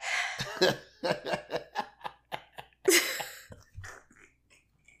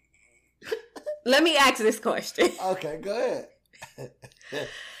 Let me ask this question. Okay, go ahead.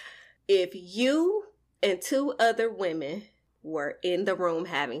 If you and two other women were in the room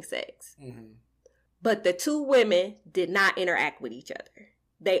having sex, mm-hmm. but the two women did not interact with each other,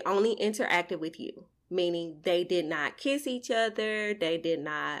 they only interacted with you. Meaning they did not kiss each other. They did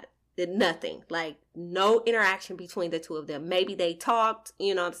nothing. Like, no interaction between the two of them. Maybe they talked,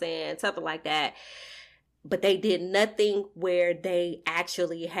 you know what I'm saying? Something like that. But they did nothing where they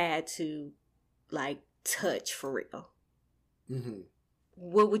actually had to, like, touch for real. Mm-hmm.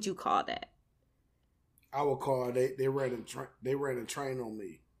 What would you call that? I would call they ran a train on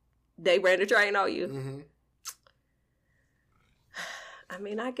me. They ran a train on you? Mm-hmm. I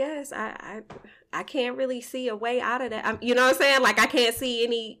mean, I guess I can't really see a way out of that. You know what I'm saying? Like, I can't see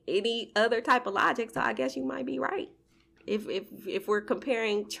any other type of logic. So I guess you might be right. If we're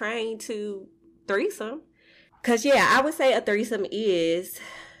comparing train to threesome, because yeah, I would say a threesome is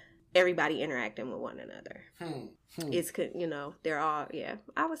everybody interacting with one another. It's they're all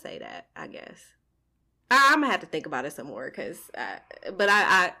I would say that. I guess I'm gonna have to think about it some more but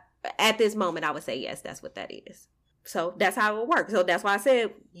I at this moment I would say yes, that's what that is. So that's how it will work. So that's why I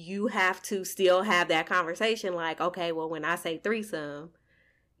said you have to still have that conversation. Like, okay, well, when I say threesome,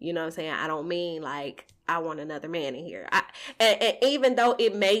 you know what I'm saying? I don't mean like I want another man in here. And even though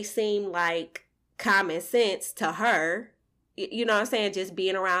it may seem like common sense to her, you know what I'm saying? Just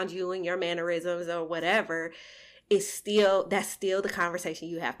being around you and your mannerisms or whatever, that's still the conversation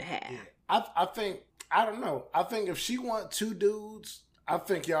you have to have. Yeah. I think, I don't know. I think if she want two dudes, I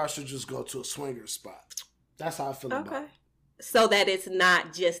think y'all should just go to a swinger spot. That's how I feel about it. So that it's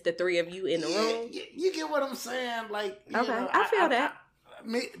not just the three of you in the room? You get what I'm saying? Like, I feel that.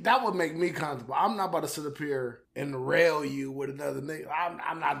 That would make me comfortable. I'm not about to sit up here and rail you with another nigga.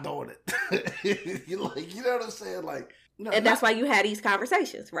 I'm not doing it. You know what I'm saying? Like, and that's why you had these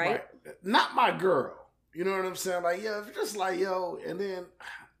conversations, right? Not my girl. You know what I'm saying? Like, if you're just like, and then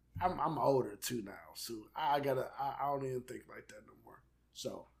I'm older too now, so I don't even think like that no more.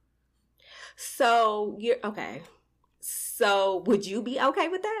 So you're okay. So would you be okay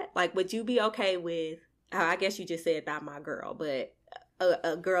with that? Like, would you be okay with? I guess you just said not my girl, but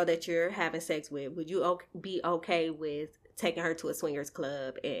a girl that you're having sex with, would you be okay with taking her to a swingers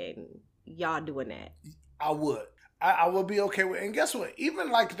club and y'all doing that? I would. I would be okay with, and guess what?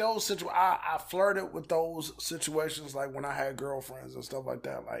 Even like those situations, I flirted with those situations, like when I had girlfriends and stuff like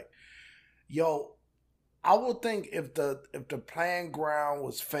that. Like, I would think if the playing ground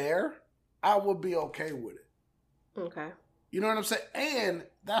was fair, I would be okay with it. Okay. You know what I'm saying? And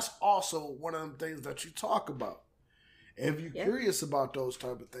that's also one of the things that you talk about. If you're curious about those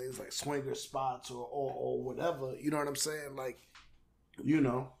type of things, like swinger spots or whatever, you know what I'm saying? Like,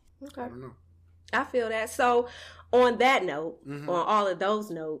 Okay. I don't know. I feel that. So on that note, on all of those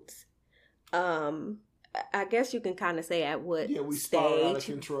notes, I guess you can kind of say at what we stage. spiraled out of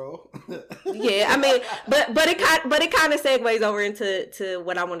control. Yeah, I mean, but it kind of segues over into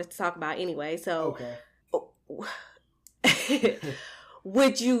what I wanted to talk about anyway. So,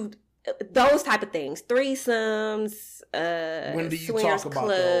 would you those type of things, threesomes, when do you talk about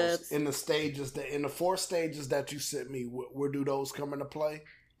clubs, those in the stages in the 4 stages that you sent me? Where do those come into play?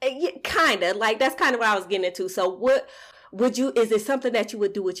 Yeah, kind of like that's kind of what I was getting into. So, what would you? Is it something that you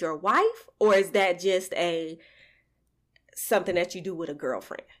would do with your wife, or is that just something that you do with a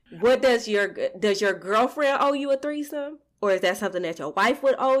girlfriend? What does your girlfriend owe you a threesome? Or is that something that your wife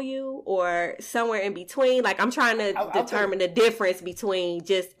would owe you, or somewhere in between? Like, I'm trying to determine the difference between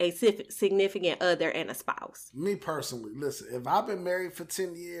just a significant other and a spouse. Me personally, listen, if I've been married for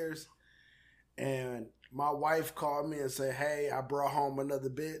 10 years and my wife called me and said, hey, I brought home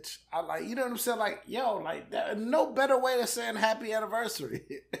another bitch, I like, you know what I'm saying? Like, like, that, no better way to saying happy anniversary.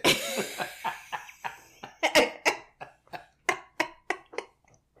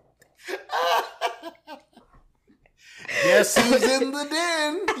 Guess who's in the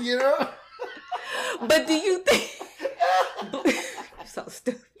den, But do you think... I'm so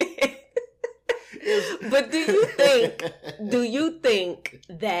stupid. But do you think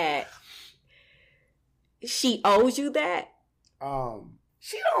that she owes you that?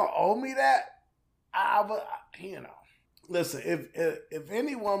 She don't owe me that. Listen, if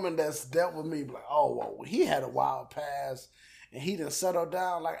any woman that's dealt with me, like, oh, well, he had a wild past and he done settled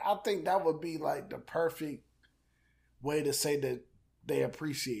down, like, I think that would be like the perfect way to say that they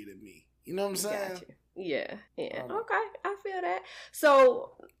appreciated me. You know what I'm saying? Gotcha. Yeah. Okay, I feel that.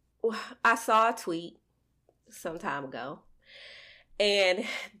 So I saw a tweet some time ago, and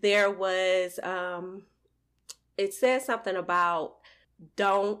there was it said something about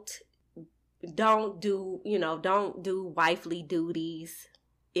don't do wifely duties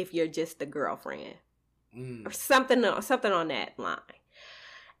if you're just a girlfriend, or something on that line.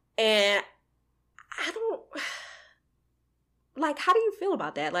 And I don't. Like, how do you feel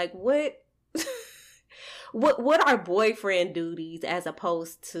about that? Like, what are boyfriend duties as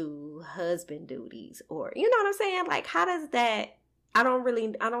opposed to husband duties? Or, you know what I'm saying? Like, how does that, I don't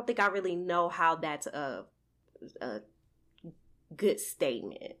think I really know how that's a good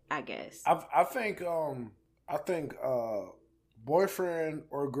statement, I guess. I think boyfriend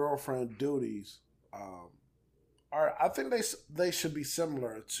or girlfriend duties I think they should be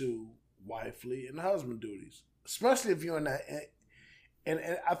similar to wifely and husband duties. Especially if you're in that, and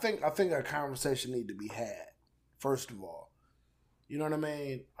I think a conversation need to be had. First of all, you know what I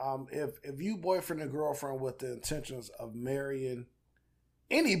mean. If you boyfriend and girlfriend with the intentions of marrying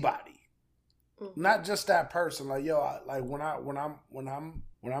anybody, not just that person. Like when I'm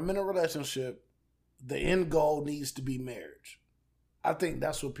in a relationship, the end goal needs to be marriage. I think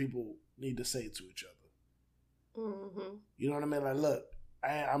that's what people need to say to each other. Mm-hmm. You know what I mean? Like, look.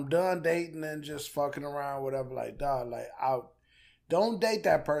 I'm done dating and just fucking around, whatever. Like, dog, like, don't date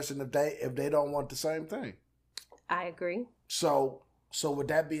that person if they don't want the same thing. I agree. So with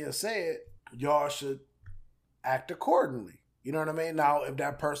that being said, y'all should act accordingly. You know what I mean? Now, if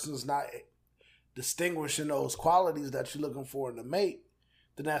that person's not distinguishing those qualities that you're looking for in a mate,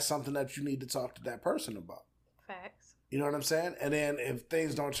 then that's something that you need to talk to that person about. Facts. You know what I'm saying? And then if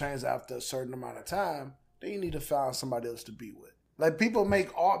things don't change after a certain amount of time, then you need to find somebody else to be with. Like, people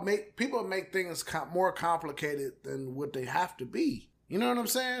make things more complicated than what they have to be. You know what I'm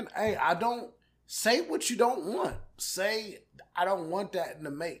saying? Hey, I don't say what you don't want. Say I don't want that in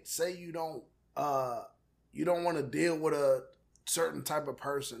the mate. Say you don't want to deal with a certain type of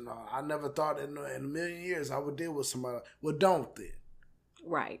person. I never thought in a million years I would deal with somebody. Well, don't then.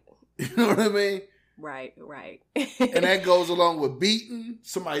 Right. You know what I mean? Right. And that goes along with beating,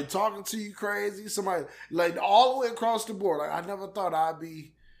 somebody talking to you crazy, somebody like all the way across the board. Like I never thought I'd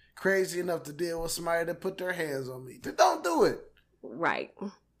be crazy enough to deal with somebody that put their hands on me. Then don't do it. Right.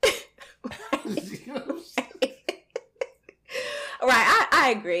 You know what I'm saying? Right,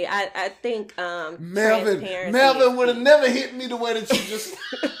 I agree. I think Melvin would have never hit me the way that you just.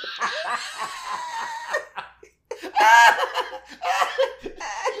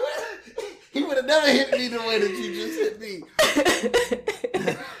 He would have never hit me the way that you just hit me.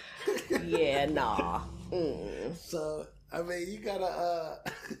 Yeah, nah. So I mean, you gotta.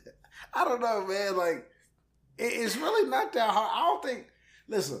 I don't know, man. Like, it's really not that hard. I don't think.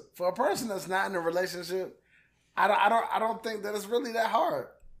 Listen, for a person that's not in a relationship, I don't think that it's really that hard.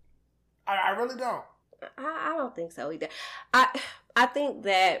 I really don't. I don't think so either. I think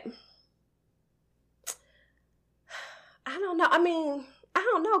that I don't know. I mean, I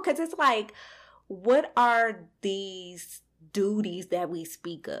don't know because it's like, what are these duties that we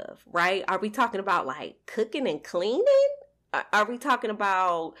speak of? Right? Are we talking about like cooking and cleaning? Are we talking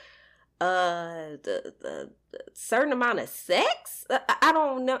about the certain amount of sex? I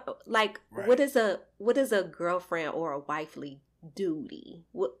don't know. Like, right. What is a girlfriend or a wifely duty?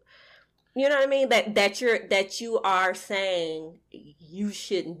 What, you know what I mean? That you are saying you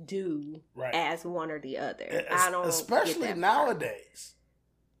shouldn't do, right, as one or the other. I don't, especially nowadays.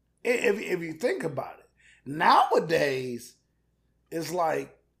 If you think about it, nowadays it's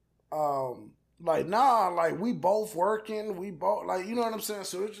like nah, like we both working, we both, like, you know what I'm saying?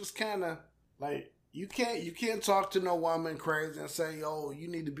 So it's just kind of like you can't talk to no woman crazy and say, oh, you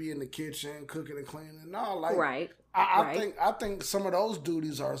need to be in the kitchen cooking and cleaning. No, like, right. I think some of those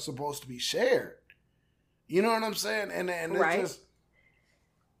duties are supposed to be shared. You know what I'm saying? And right. It's just,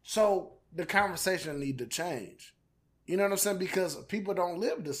 so the conversation need to change. You know what I'm saying? Because people don't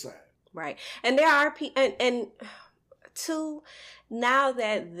live the same. Right. And there are people, and two, now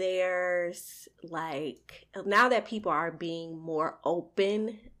that there's like, now that people are being more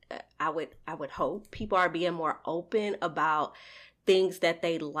open, I would hope people are being more open about things that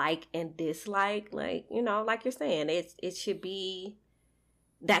they like and dislike. Like, you know, like you're saying, it should be,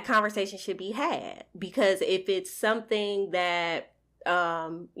 that conversation should be had. Because if it's something that,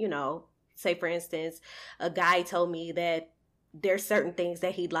 you know, say for instance, a guy told me that there's certain things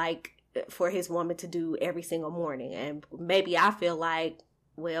that he'd like for his woman to do every single morning. And maybe I feel like,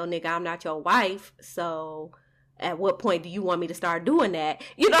 well, nigga, I'm not your wife, so at what point do you want me to start doing that?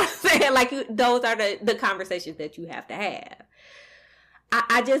 You know what I'm saying? Like, those are the conversations that you have to have.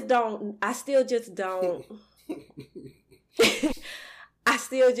 I still just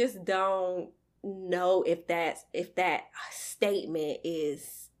don't know if that statement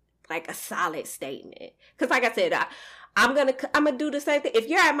is like a solid statement. Because like I said, I'm gonna do the same thing. If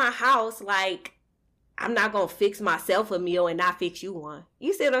you're at my house, like, I'm not gonna fix myself a meal and not fix you one.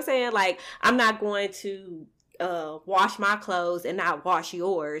 You see what I'm saying? Like, I'm not going to wash my clothes and not wash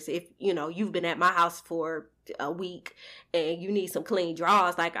yours. If, you know, you've been at my house for a week and you need some clean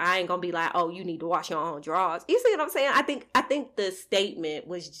drawers, like, I ain't gonna be like, oh, you need to wash your own drawers. You see what I'm saying? I think the statement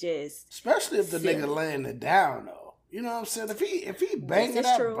was just, especially if the silly. Nigga laying it down though. You know what I'm saying? If he banging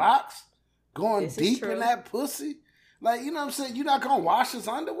that box, going deep in that pussy, like, you know what I'm saying? You're not gonna wash his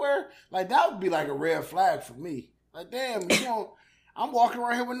underwear? Like, that would be like a red flag for me. Like, damn, I'm walking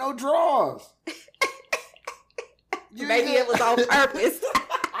around here with no drawers. Maybe it was on purpose.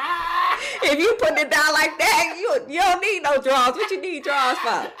 If you put it down like that, you don't need no drawers. What you need drawers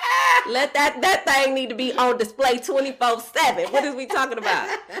for? Let that thing need to be on display 24/7. What is we talking about?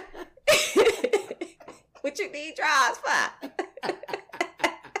 What you need drawers for?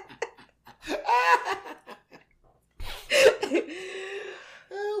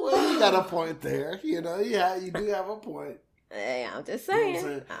 Well, you got a point there. You know, yeah, you do have a point. Hey, I'm just saying. You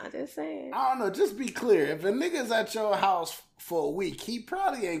know I'm just saying. I don't know. Just be clear. If a nigga's at your house for a week, he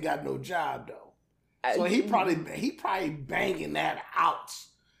probably ain't got no job though. So he probably banging that out,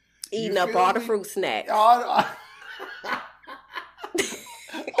 eating up all the fruit snacks, all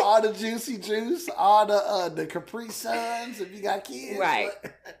the juicy juice, all the Capri Suns. If you got kids, right?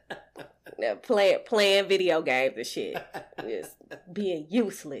 Playing video games and shit, just being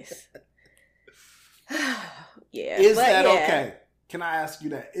useless. Yeah. Is that okay? Can I ask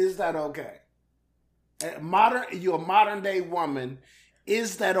you that? Is that okay? You're a modern day woman.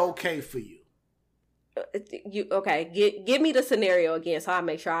 Is that okay for you? You okay? Give me the scenario again, so I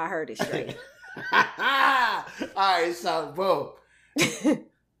make sure I heard it straight. All right, so bro,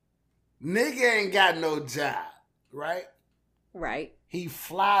 nigga ain't got no job, right? Right. He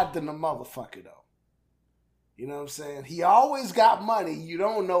flied than the motherfucker though. You know what I'm saying? He always got money. You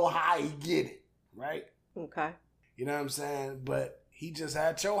don't know how he get it, right? Okay. You know what I'm saying? But he just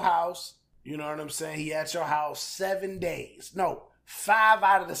at your house. You know what I'm saying? He at your house 7 days. No, 5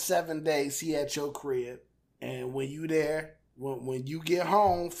 out of the 7 days he at your crib. And when you there, when you get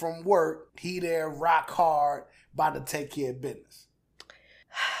home from work, he there rock hard, about to take care of business.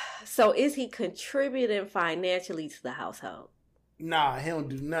 So is he contributing financially to the household? Nah, he don't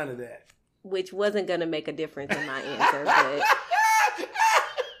do none of that. Which wasn't going to make a difference in my answer. But...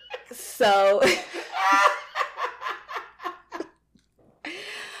 So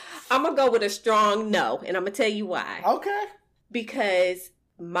I'm going to go with a strong no. And I'm going to tell you why. Okay. Because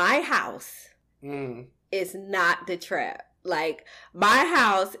my house is not the trap. Like, my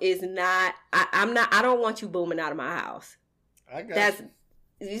house is not, I don't want you booming out of my house. I got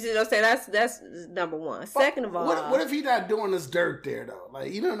you see what I'm saying? That's number one. Second of all, what if he not doing this dirt there though?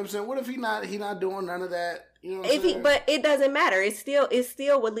 Like, you know what I'm saying? What if he not doing none of that? You know what I'm saying? But it doesn't matter. It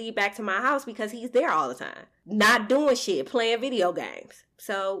still would lead back to my house because he's there all the time, not doing shit, playing video games.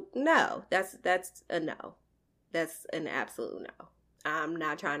 So no, that's a no. That's an absolute no. I'm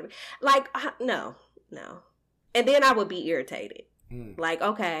not trying to be like no. And then I would be irritated. Like,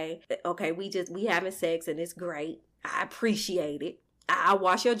 okay, we having sex and it's great. I appreciate it. I'll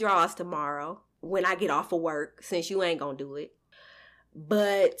wash your drawers tomorrow when I get off of work, since you ain't gonna do it.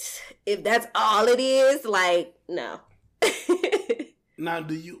 But if that's all it is, like, no. Now,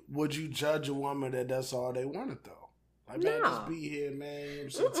 would you judge a woman that's all they wanted though? Like, man, just be here, man. You know what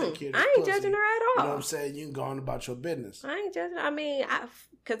I'm saying? Take care of this I ain't pussy. judging her at all. You know what I'm saying? You can go on about your business. I ain't judging. I mean,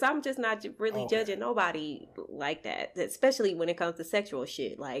 because I'm just not really judging nobody like that, especially when it comes to sexual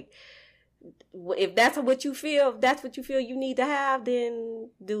shit. Like, if that's what you feel, you need to have,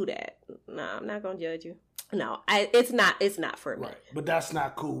 then do that. No, I'm not gonna judge you. No, it's not for me. Right, but that's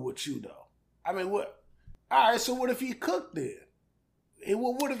not cool with you though. I mean, what? All right, so what if he cooked then?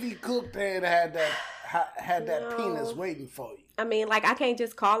 What if he cooked there and had that penis waiting for you? I mean, like, I can't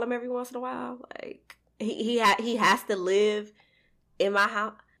just call him every once in a while. Like, he has to live in my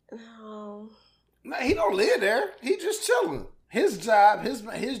house. No, he don't live there. He just chilling. His job is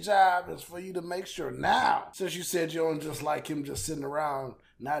for you to make sure now, since you said you don't just like him just sitting around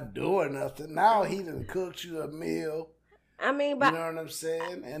not doing nothing. Now he done cooked you a meal. I mean, but you know what I'm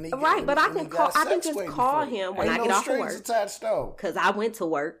saying? And but I can just call him when I get off of work. Attached though. Because I went to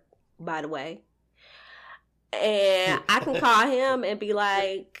work, by the way. And I can call him and be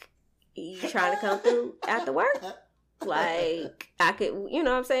like, you trying to come through after work? Like, I could, you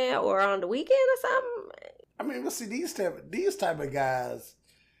know what I'm saying? Or on the weekend or something. I mean, let's see, these type of guys,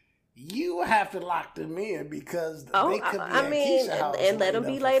 you have to lock them in because they could be at Keisha's house and let them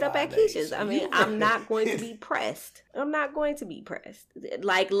be laid up at Keisha's. I mean, I'm not going to be pressed.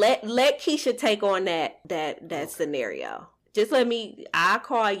 Like, let Keisha take on that scenario. Just I'll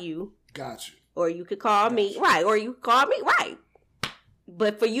call you. Got you. Or you could call me, right? Or you could call me, right?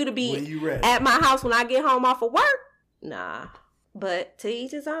 But for you to be at my house when I get home off of work, nah. But to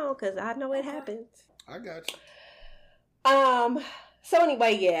each his own, because I know it happens. I got you. So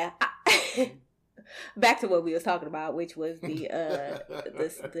anyway, yeah. Back to what we was talking about, which was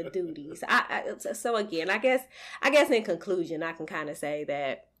the duties. So again, I guess in conclusion, I can kind of say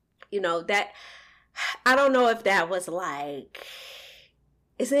that, you know, that I don't know if that was like,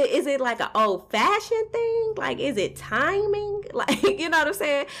 is it like an old fashioned thing? Like, is it timing? Like, you know what I'm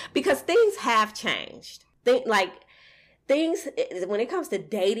saying? Because things have changed. Things, when it comes to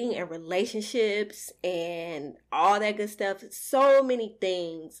dating and relationships and all that good stuff, so many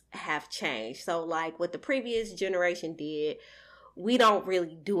things have changed. So, like, what the previous generation did, we don't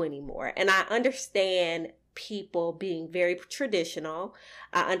really do anymore. And I understand people being very traditional.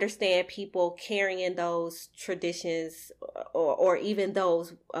 I understand people carrying those traditions or even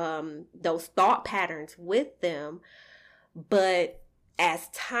those thought patterns with them. But as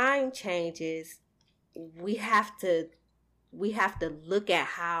time changes, we have to look at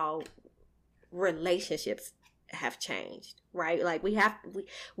how relationships have changed, right? Like, we have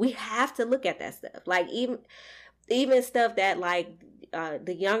to look at that stuff. Like, even stuff that, like,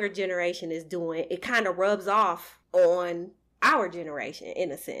 the younger generation is doing, it kind of rubs off on our generation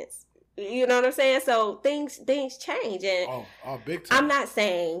in a sense. You know what I'm saying? So things change, and big time. I'm not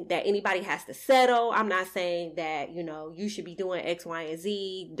saying that anybody has to settle. I'm not saying that, you know, you should be doing X, Y, and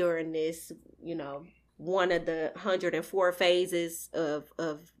Z during this, you know, one of the 104 phases of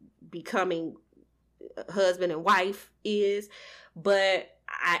becoming husband and wife is. But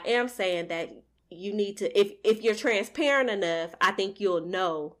I am saying that you need to, if you're transparent enough, I think you'll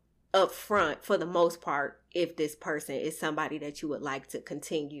know up front for the most part if this person is somebody that you would like to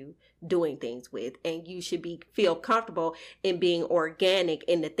continue doing things with. And you should feel comfortable in being organic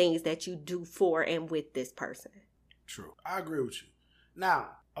in the things that you do for and with this person. True. I agree with you. Now,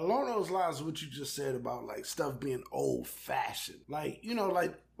 along those lines, what you just said about like stuff being old fashioned, like, you know,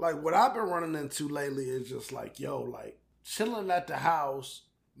 like what I've been running into lately is just like, yo, like chilling at the house,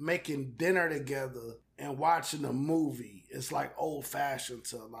 making dinner together and watching a movie. It's like old fashioned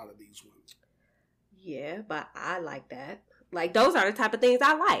to a lot of these women. Yeah, but I like that. Like those are the type of things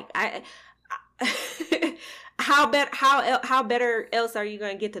I like. How better else are you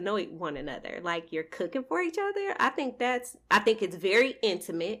going to get to know one another? Like you're cooking for each other. I think it's very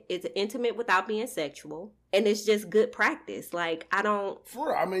intimate. It's intimate without being sexual, and it's just good practice. Like I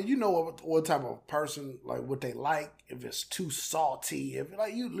mean, you know what type of person, like what they like. If it's too salty, if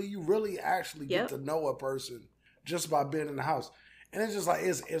like you really actually get to know a person just by being in the house, and it's just like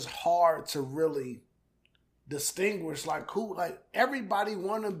it's hard to really distinguish like who, like everybody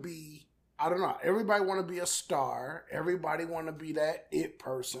want to be. I don't know. Everybody want to be a star. Everybody want to be that it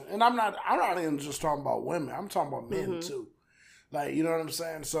person. And I'm not even just talking about women. I'm talking about men too. Like, you know what I'm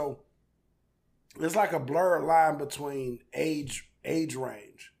saying? So it's like a blurred line between age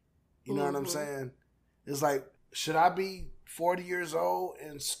range. You know what I'm saying? It's like, should I be 40 years old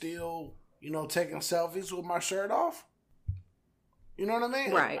and still, you know, taking selfies with my shirt off? You know what I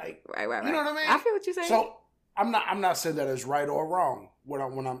mean? Right. Like, Right. You know what I mean? I feel what you're saying. So I'm not saying that it's right or wrong while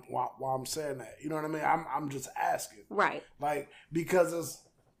I'm saying that. You know what I mean? I'm just asking. Right. Like, because it's,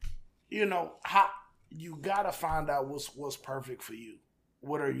 you know, how you gotta find out what's perfect for you.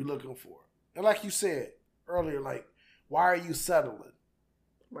 What are you looking for? And like you said earlier, like, why are you settling?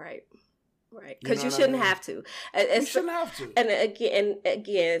 Right. Because you shouldn't have to. You shouldn't have to. And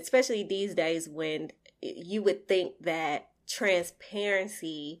again, especially these days when you would think that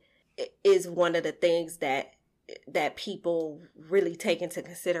transparency is one of the things that people really take into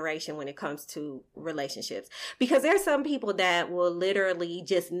consideration when it comes to relationships. Because there's some people that will literally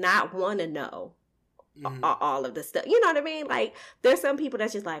just not want to know all of the stuff. You know what I mean? Like there's some people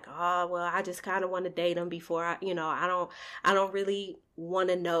that's just like, oh, well, I just kind of want to date them before I don't really want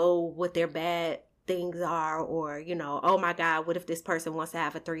to know what their bad things are, or, you know, oh my God, what if this person wants to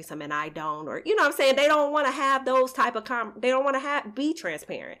have a threesome and I don't, or, you know what I'm saying? They don't want to have those type of, they don't want to be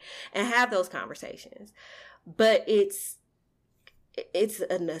transparent and have those conversations. But it's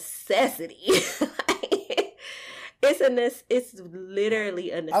a necessity. It's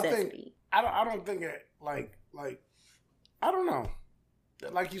literally a necessity. I don't think it like I don't know.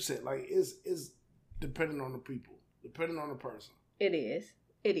 Like you said, like is depending on the people, depending on the person. It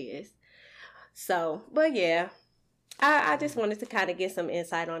is. So, but yeah, I just wanted to kind of get some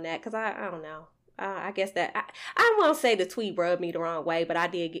insight on that because I don't know. I guess that I won't say the tweet rubbed me the wrong way, but I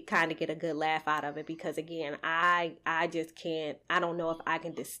did kind of get a good laugh out of it because again, I just can't. I don't know if I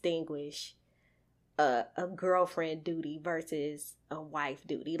can distinguish a girlfriend duty versus a wife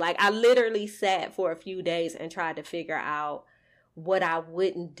duty. Like I literally sat for a few days and tried to figure out what I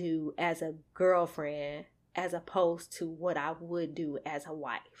wouldn't do as a girlfriend as opposed to what I would do as a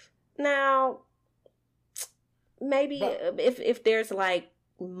wife. Now, maybe if there's like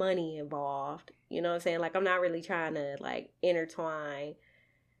money involved, you know what I'm saying? Like I'm not really trying to like intertwine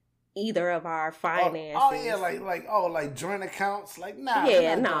either of our finances. Oh yeah, like joint accounts. Like nah.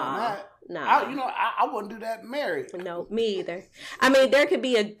 Yeah, no. I wouldn't do that married. No, me either. I mean, there could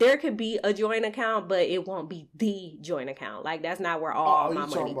be a joint account, but it won't be the joint account. Like that's not where all my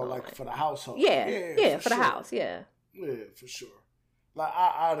money talking about going. like for the household. Yeah, for the house. Yeah, for sure. Like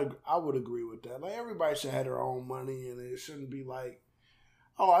I would agree with that. Like everybody should have their own money, and it shouldn't be like,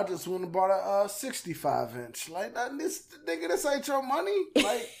 oh, I just went and bought a 65-inch. Like this ain't your money.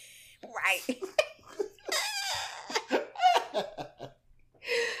 Like right.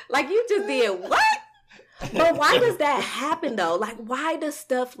 Like you just did what? But why does that happen though? Like why does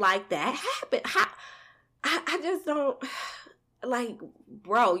stuff like that happen? I just don't like,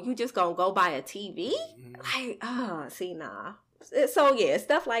 bro. You just gonna go buy a TV? Like, see, nah. So yeah,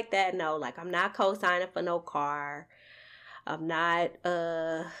 stuff like that. No, like I'm not co-signing for no car. I'm not.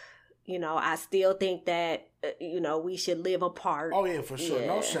 I still think that we should live apart. Oh yeah, for sure. Yeah,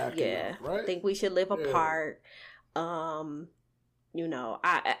 no shacking. Yeah, right? I think we should live apart. I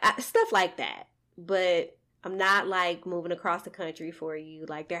stuff like that. But I'm not like moving across the country for you.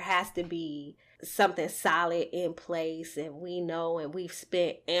 Like there has to be something solid in place, and we know, and we've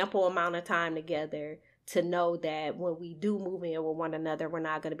spent ample amount of time together to know that when we do move in with one another, we're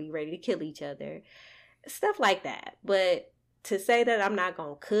not going to be ready to kill each other. stuff like that. But to say that I'm not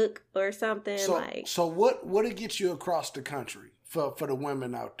gonna cook or something, so what'd get you across the country for the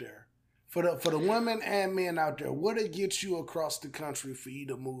women out there? For the women and men out there, what'd get you across the country for you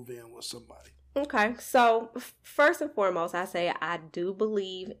to move in with somebody? Okay, so first and foremost, I say I do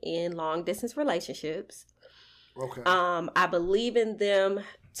believe in long distance relationships. Okay. I believe in them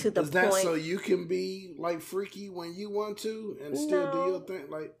to the point. Is that point, so you can be like freaky when you want to and still do your thing?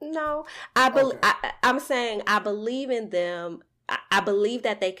 Like, no, I'm saying I believe in them. I believe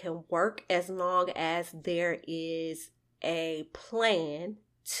that they can work as long as there is a plan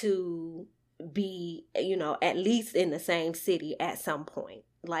to be, at least in the same city at some point.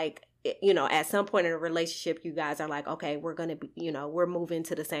 Like, at some point in a relationship, you guys are like, okay, we're going to be, we're moving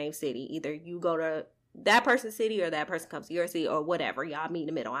to the same city. Either you go to that person's city or that person comes to your city or whatever. Y'all meet in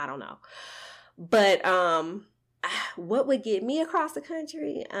the middle. I don't know. But what would get me across the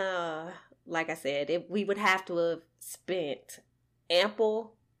country? Like I said, we would have to have spent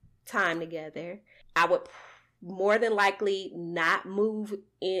ample time together. I would more than likely not move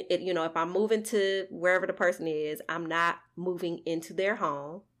in. If I'm moving to wherever the person is, I'm not moving into their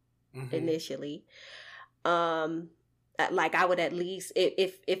home initially. Like I would at least,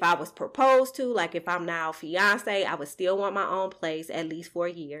 if I was proposed to, like if I'm now fiance, I would still want my own place at least for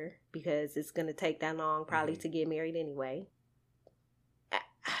a year because it's going to take that long probably to get married anyway.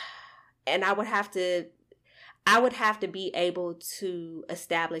 And I would have to be able to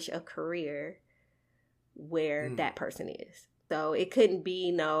establish a career where that person is. So it couldn't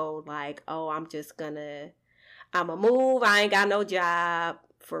be like, oh, I'm a move. I ain't got no job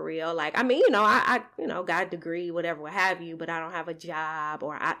for real. Like, I mean, I got a degree, whatever, what have you, but I don't have a job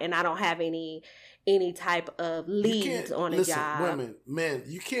and I don't have any type of leads on a job. Women, men,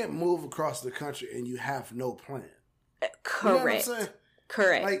 you can't move across the country and you have no plan. Correct. You know what I'm saying?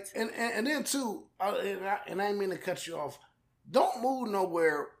 Correct. Like, and then too, and I didn't mean to cut you off. Don't move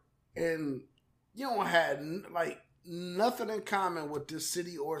nowhere and you don't have like nothing in common with this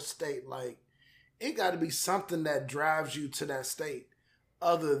city or state. Like, it got to be something that drives you to that state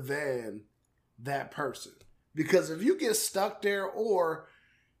other than that person. Because if you get stuck there or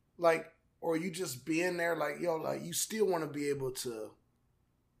you just being there, like, like you still want to be able to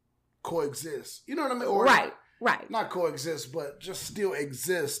coexist. You know what I mean? Or right. Not coexist, but just still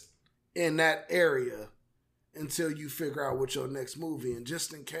exist in that area until you figure out what your next move is. And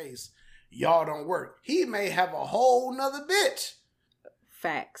just in case y'all don't work, he may have a whole nother bitch.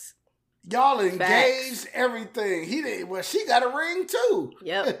 Facts. Y'all engaged, everything. He did. Well, she got a ring too.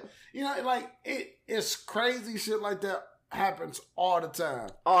 Yep. Like it's crazy shit like that happens all the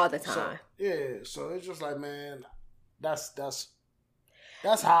time. All the time. So it's just like, man, that's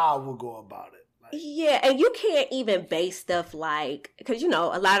how I would go about it. Yeah, and you can't even base stuff like, because I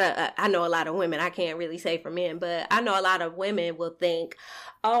know a lot of women, I can't really say for men, but I know a lot of women will think,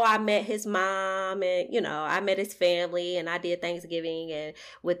 oh, I met his mom and, I met his family and I did Thanksgiving and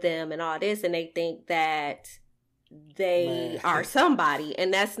with them and all this, and they think that they are somebody,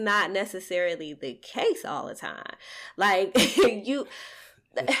 and that's not necessarily the case all the time. Like, you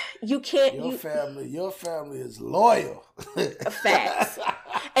can't. Your family is loyal. Facts.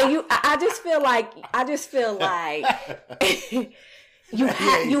 And I just feel like you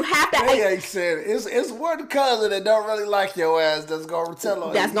have to. They ain't saying it. It's one cousin that don't really like your ass that's gonna tell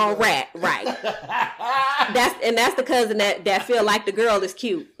on. That's gonna rat, right? That's the cousin that feel like the girl is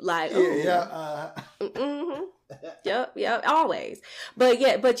cute. Like, Yep, always.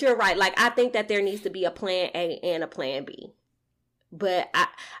 But you're right. Like, I think that there needs to be a plan A and a plan B. But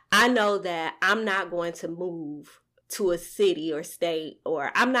I know that I'm not going to move to a city or state,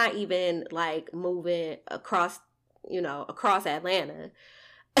 or I'm not even like moving across Atlanta.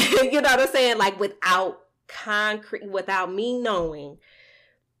 You know what I'm saying? Like, without me knowing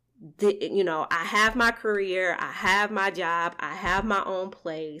I have my career, I have my job, I have my own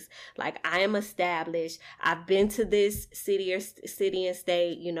place. Like, I am established. I've been to this city and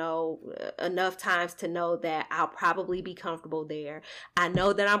state, enough times to know that I'll probably be comfortable there. I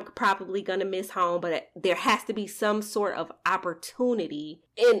know that I'm probably going to miss home, but there has to be some sort of opportunity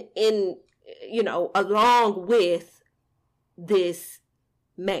in along with this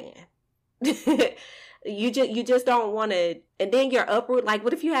man. You just don't want to, and then you're uproot. Like,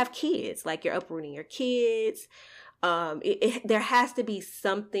 what if you have kids? Like, you're uprooting your kids. There has to be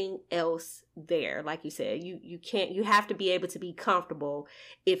something else there. Like you said, you can't. You have to be able to be comfortable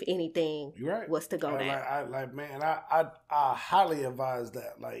if anything was to go down. I highly advise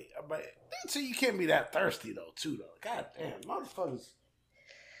that. Like, but so you can't be that thirsty though. God damn, motherfuckers.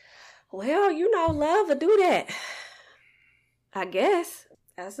 Well, love will do that. I guess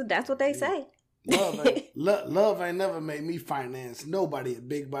that's what they say. Love ain't never made me finance nobody at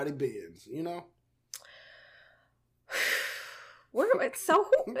Big Body Benz, you know?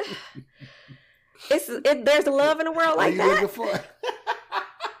 There's love in the world like that? What are you looking for?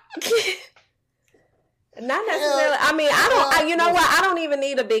 Not necessarily. I mean, you know what? I don't even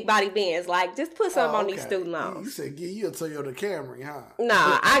need a Big Body Benz. Like, just put something on these student loans. You said give you a Toyota Camry, huh? No,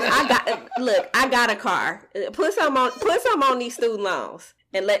 I got a car. Put some on these student loans,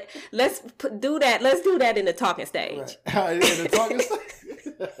 and let's do that. Let's do that in the talking stage. Right. In the talking stage.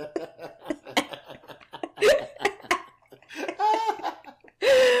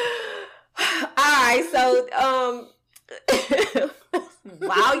 All right, so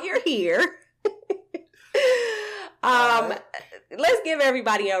while you're here, let's give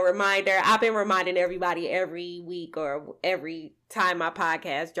everybody a reminder. I've been reminding everybody every week or every time my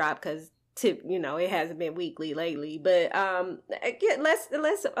podcast drop because it hasn't been weekly lately. But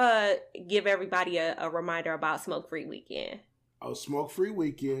let's give everybody a reminder about Smoke Free Weekend. Oh, Smoke Free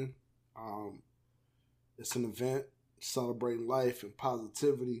Weekend. It's an event celebrating life and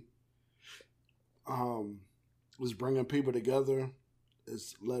positivity. It's bringing people together.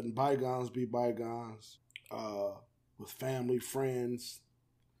 It's letting bygones be bygones. With family, friends,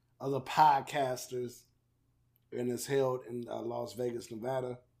 other podcasters, and it's held in Las Vegas,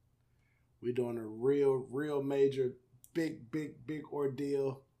 Nevada. We're doing a real major, big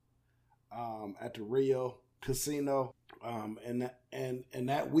ordeal at the Rio Casino, and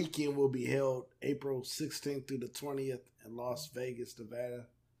that weekend will be held April 16th through the 20th in Las Vegas, Nevada,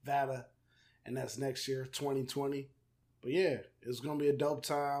 and that's next year, 2020. But yeah, it's gonna be a dope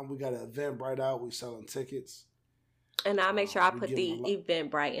time. We got an Eventbrite out. We selling tickets. And I'll make sure I put the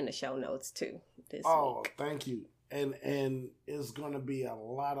Eventbrite in the show notes too this week. Thank you. And it's gonna be a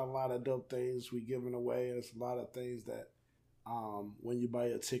lot of dope things we giving away. There's a lot of things that when you buy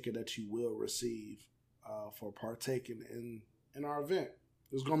a ticket that you will receive for partaking in our event.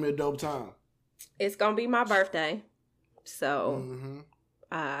 It's gonna be a dope time. It's gonna be my birthday, so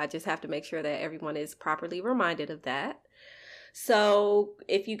I just have to make sure that everyone is properly reminded of that. So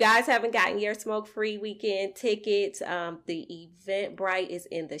if you guys haven't gotten your Smoke Free Weekend tickets, the Eventbrite is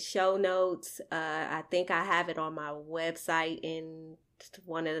in the show notes. I think I have it on my website in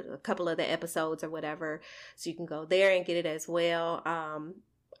a couple of the episodes or whatever. So you can go there and get it as well.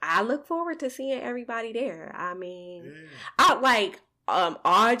 I look forward to seeing everybody there. I mean,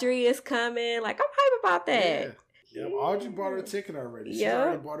 Audrey is coming. Like, I'm hype about that. Yeah, Audrey bought her ticket already. She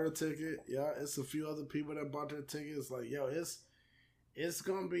already bought her ticket. Yeah, it's a few other people that bought their tickets. Like, it's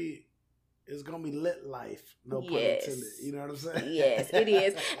gonna be lit life. No pun intended. You know what I'm saying? Yes, it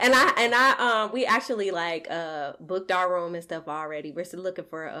is. And I we actually booked our room and stuff already. We're still looking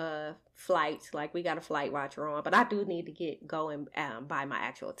for flights. Like, we got a flight watcher on, but I do need to go and buy my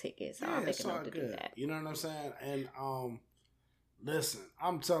actual ticket. So I'm making up to do that. You know what I'm saying? And listen,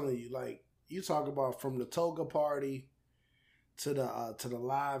 I'm telling you, like, you talk about from the toga party to the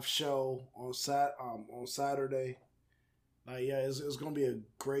live show on Saturday. Like, yeah, it's gonna be a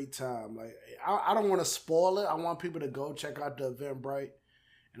great time. Like, I don't want to spoil it. I want people to go check out the Eventbrite,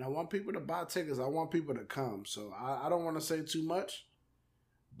 and I want people to buy tickets. I want people to come. So I don't want to say too much,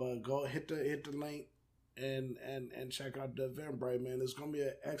 but go hit the link and check out the Eventbrite, man. It's gonna be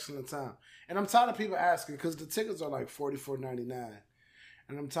an excellent time. And I'm tired of people asking because the tickets are like $44.99.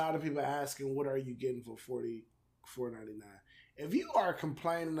 And I'm tired of people asking, what are you getting for $44.99? If you are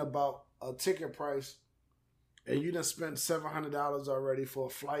complaining about a ticket price and you done spent $700 already for a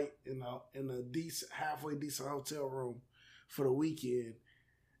flight in a decent, halfway decent hotel room for the weekend,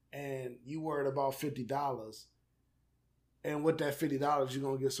 and you worried about $50, and with that $50, you're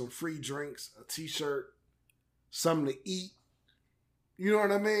going to get some free drinks, a t-shirt, something to eat. You know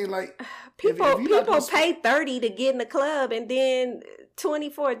what I mean? Like, people pay $30 to get in the club and then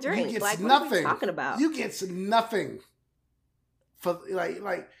 $20 for a drink. Like, nothing. What are we talking about? You get nothing for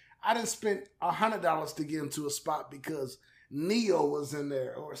like I done spent $100 to get into a spot because Neo was in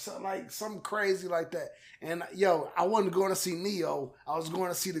there or something crazy like that. And I wasn't going to see Neo. I was going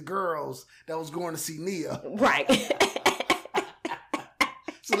to see the girls that was going to see Neo. Right.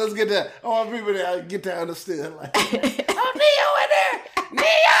 So let's get that. I want people to get that understood. Like, oh, Neo in there!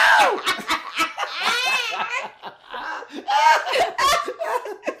 Neo!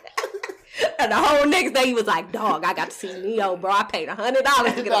 And the whole next day he was like, dog, I got to see Neo, bro. I paid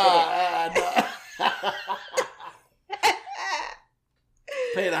 $100 to get up there.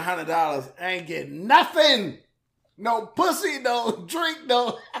 Paid $100. Ain't getting nothing. No pussy, no drink,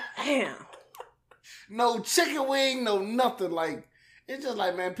 no. Damn. No chicken wing, no nothing. Like, it's just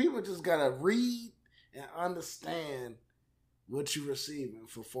like, man, people just gotta read and understand what you receiving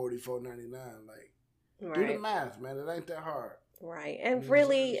for $44.99. Like, Right. do the math, man. It ain't that hard. Right. And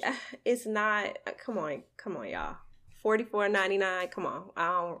really, it's not. Come on, y'all. $44.99. Come on.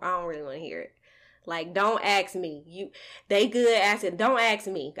 I don't really want to hear it. Like, don't ask me. They good asking. Don't ask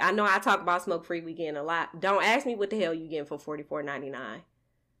me. I know I talk about Smoke Free Weekend a lot. Don't ask me what the hell you getting for $44.99.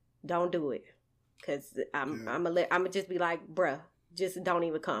 Don't do it. Cause I'm gonna just be like, bruh, just don't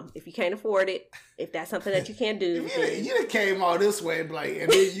even come. If you can't afford it, if that's something that you can't do. You done came all this way, like,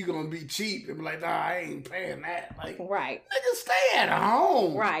 and then you gonna be cheap and be like, nah, I ain't paying that. Like, right. nigga, stay at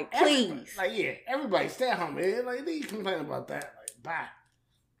home. Right, please. Everybody stay at home, man. Like, they complain about that. Like, bye.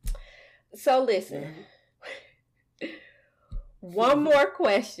 So listen, one more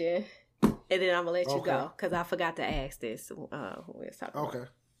question, and then I'm gonna let you go because I forgot to ask this. Okay.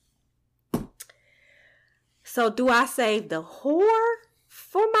 So do I save the whore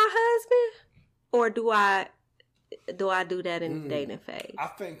for my husband, or do I do that in the dating phase? I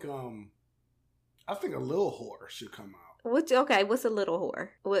think a little whore should come out. What's a little whore?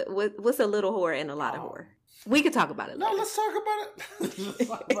 What's a little whore and a lot of whore? We can talk about it later. No, let's talk about it. Let's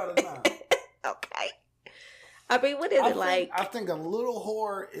talk about it now. Okay. I mean, what is it like? I think a little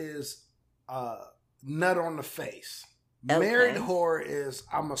whore is nut on the face. Okay. Married whore is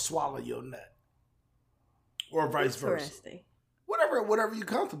I'm gonna swallow your nut. Or vice versa. Interesting. Whatever you're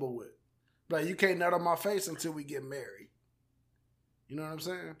comfortable with. Like, you can't nut on my face until we get married. You know what I'm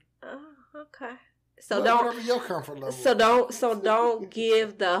saying? Oh, okay. So whatever your comfort level. So don't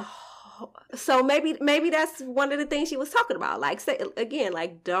give the. So maybe that's one of the things she was talking about. Like, say again,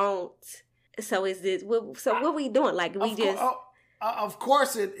 like, don't. So is this? So what we doing? Like, we just. Of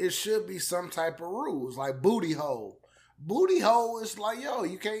course, it should be some type of rules, like booty hole. Booty hole is like, yo,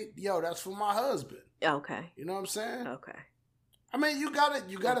 you can't. Yo, that's for my husband. Okay. You know what I'm saying? Okay. I mean, you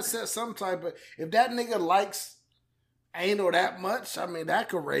gotta set some type of. If that nigga likes anal that much, I mean, that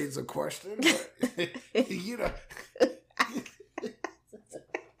could raise a question. But, you know,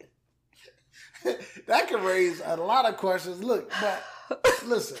 that could raise a lot of questions. Look, but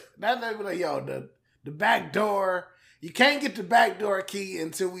listen, that nigga like, yo, the back door. You can't get the back door key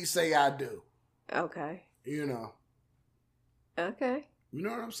until we say I do. Okay. You know. Okay. You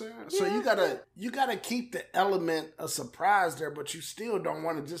know what I'm saying? Yeah. So you gotta keep the element of surprise there, but you still don't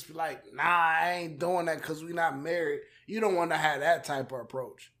want to just be like, nah, I ain't doing that because we not married. You don't want to have that type of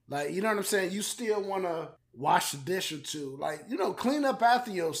approach. Like, you know what I'm saying? You still want to wash a dish or two. Like, you know, clean up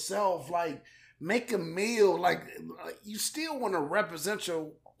after yourself. Like, make a meal. Like you still want to represent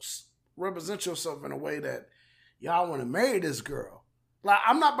yourself in a way that y'all want to marry this girl. Like,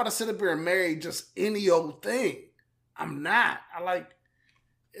 I'm not about to sit up here and marry just any old thing. I'm not.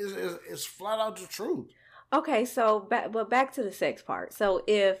 It's flat out the truth. Okay, so back to the sex part. So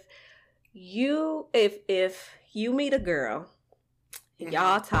if you meet a girl,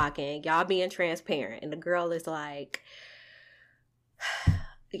 y'all talking, y'all being transparent, and the girl is like,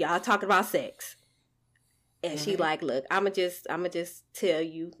 y'all talking about sex, and she like, look, I'ma just tell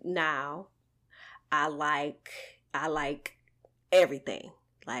you now, I like everything.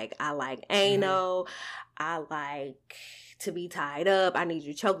 Like, I like anal, I like to be tied up, I need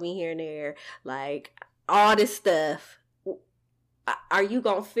you to choke me here and there, like all this stuff. Are you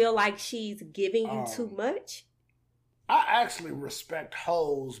gonna feel like she's giving you too much? I actually respect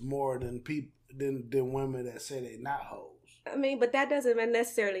hoes more than than women that say they not hoes. I mean, but that doesn't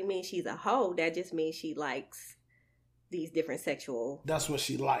necessarily mean she's a hoe. That just means she likes these different sexual. That's what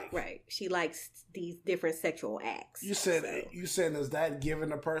she likes. Right. She likes these different sexual acts. You said is that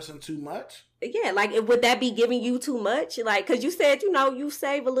giving a person too much? Yeah, like, would that be giving you too much? Like, because you said, you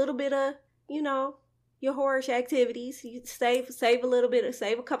save a little bit of, your whorish activities. You save a little bit,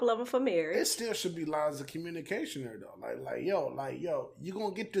 save a couple of them for marriage. It still should be lines of communication there, though. Like, yo, you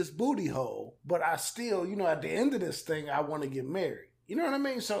gonna get this booty hole, but I still, at the end of this thing, I want to get married. You know what I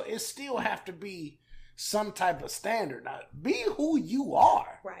mean? So it still have to be some type of standard. Now, be who you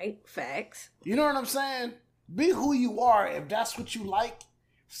are. Right. Facts. You know what I'm saying? Be who you are. If that's what you like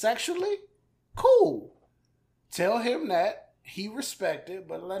sexually, cool. Tell him that. He respect it,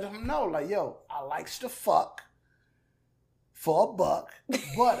 but let him know, like, yo, I likes to fuck for $1,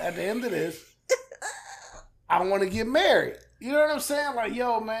 but at the end of this, I want to get married. You know what I'm saying? Like,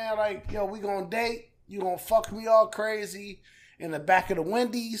 yo, man, we gonna date. You gonna fuck me all crazy in the back of the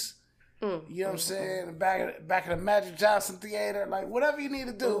Wendy's. You know what I'm saying? The back of the Magic Johnson Theater. Like, whatever you need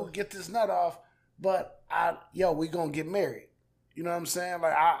to do, get this nut off. But we gonna get married. You know what I'm saying?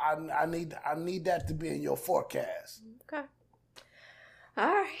 Like, I need that to be in your forecast. Okay. All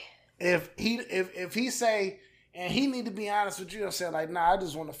right. If he say, and he need to be honest with you and say, like, nah, I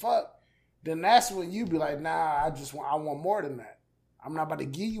just want to fuck, then that's when you be like, nah, I want more than that. I'm not about to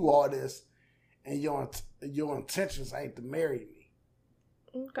give you all this, and your intentions ain't to marry me.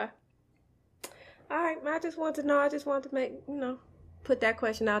 Okay. All right. I just want to know. I just want to make, put that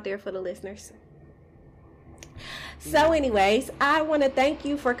question out there for the listeners. So anyways, I want to thank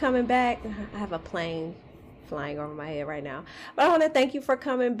you for coming back. I have a plane flying over my head right now, but I want to thank you for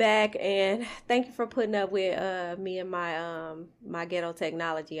coming back, and thank you for putting up with me and my ghetto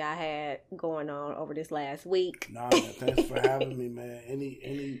technology I had going on over this last week. Nah, man, thanks for having me, man.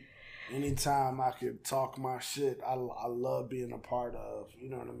 Anytime I could talk my shit, I love being a part of. You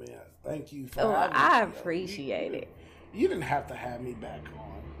know what I mean? Thank you for having me. I appreciate it. You didn't have to have me back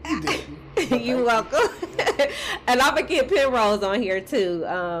on. You didn't. You're welcome. And I'm gonna get Penrose on here too.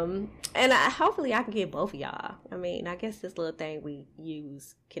 And hopefully I can get both of y'all. I mean, I guess this little thing we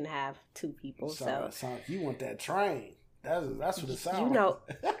use can have two people. So you want that train? That's what it sounds. You know.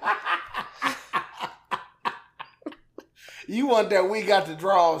 You want that we got the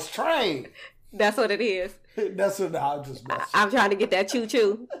draws train. That's what it is. That's what I'm trying to get that choo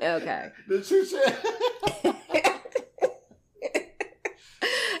choo. Okay. The choo choo.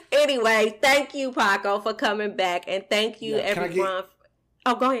 Anyway, thank you, Paco, for coming back, and thank you, everyone.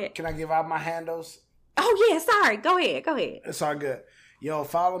 Oh, go ahead. Can I give out my handles? Oh yeah, sorry. Go ahead. It's all good. Yo,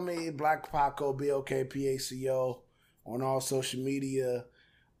 follow me, Black Paco, BLKPACO, on all social media,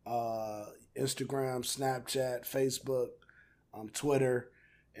 Instagram, Snapchat, Facebook, Twitter,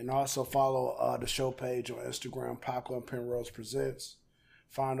 and also follow the show page on Instagram, Paco and Penrose Presents.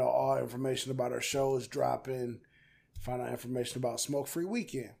 Find out all information about our shows dropping. Find out information about Smoke Free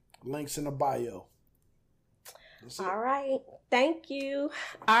Weekend. Links in the bio. All right. Thank you.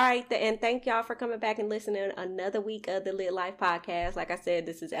 All right. And thank y'all for coming back and listening to another week of the Lit Life Podcast. Like I said,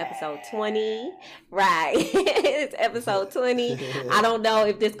 this is episode 20. Right. It's episode 20. I don't know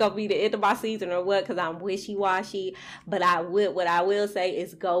if this going to be the end of my season or what, because I'm wishy-washy. But what I will say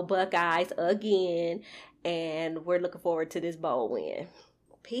is go Buckeyes again. And we're looking forward to this bowl win.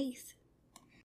 Peace.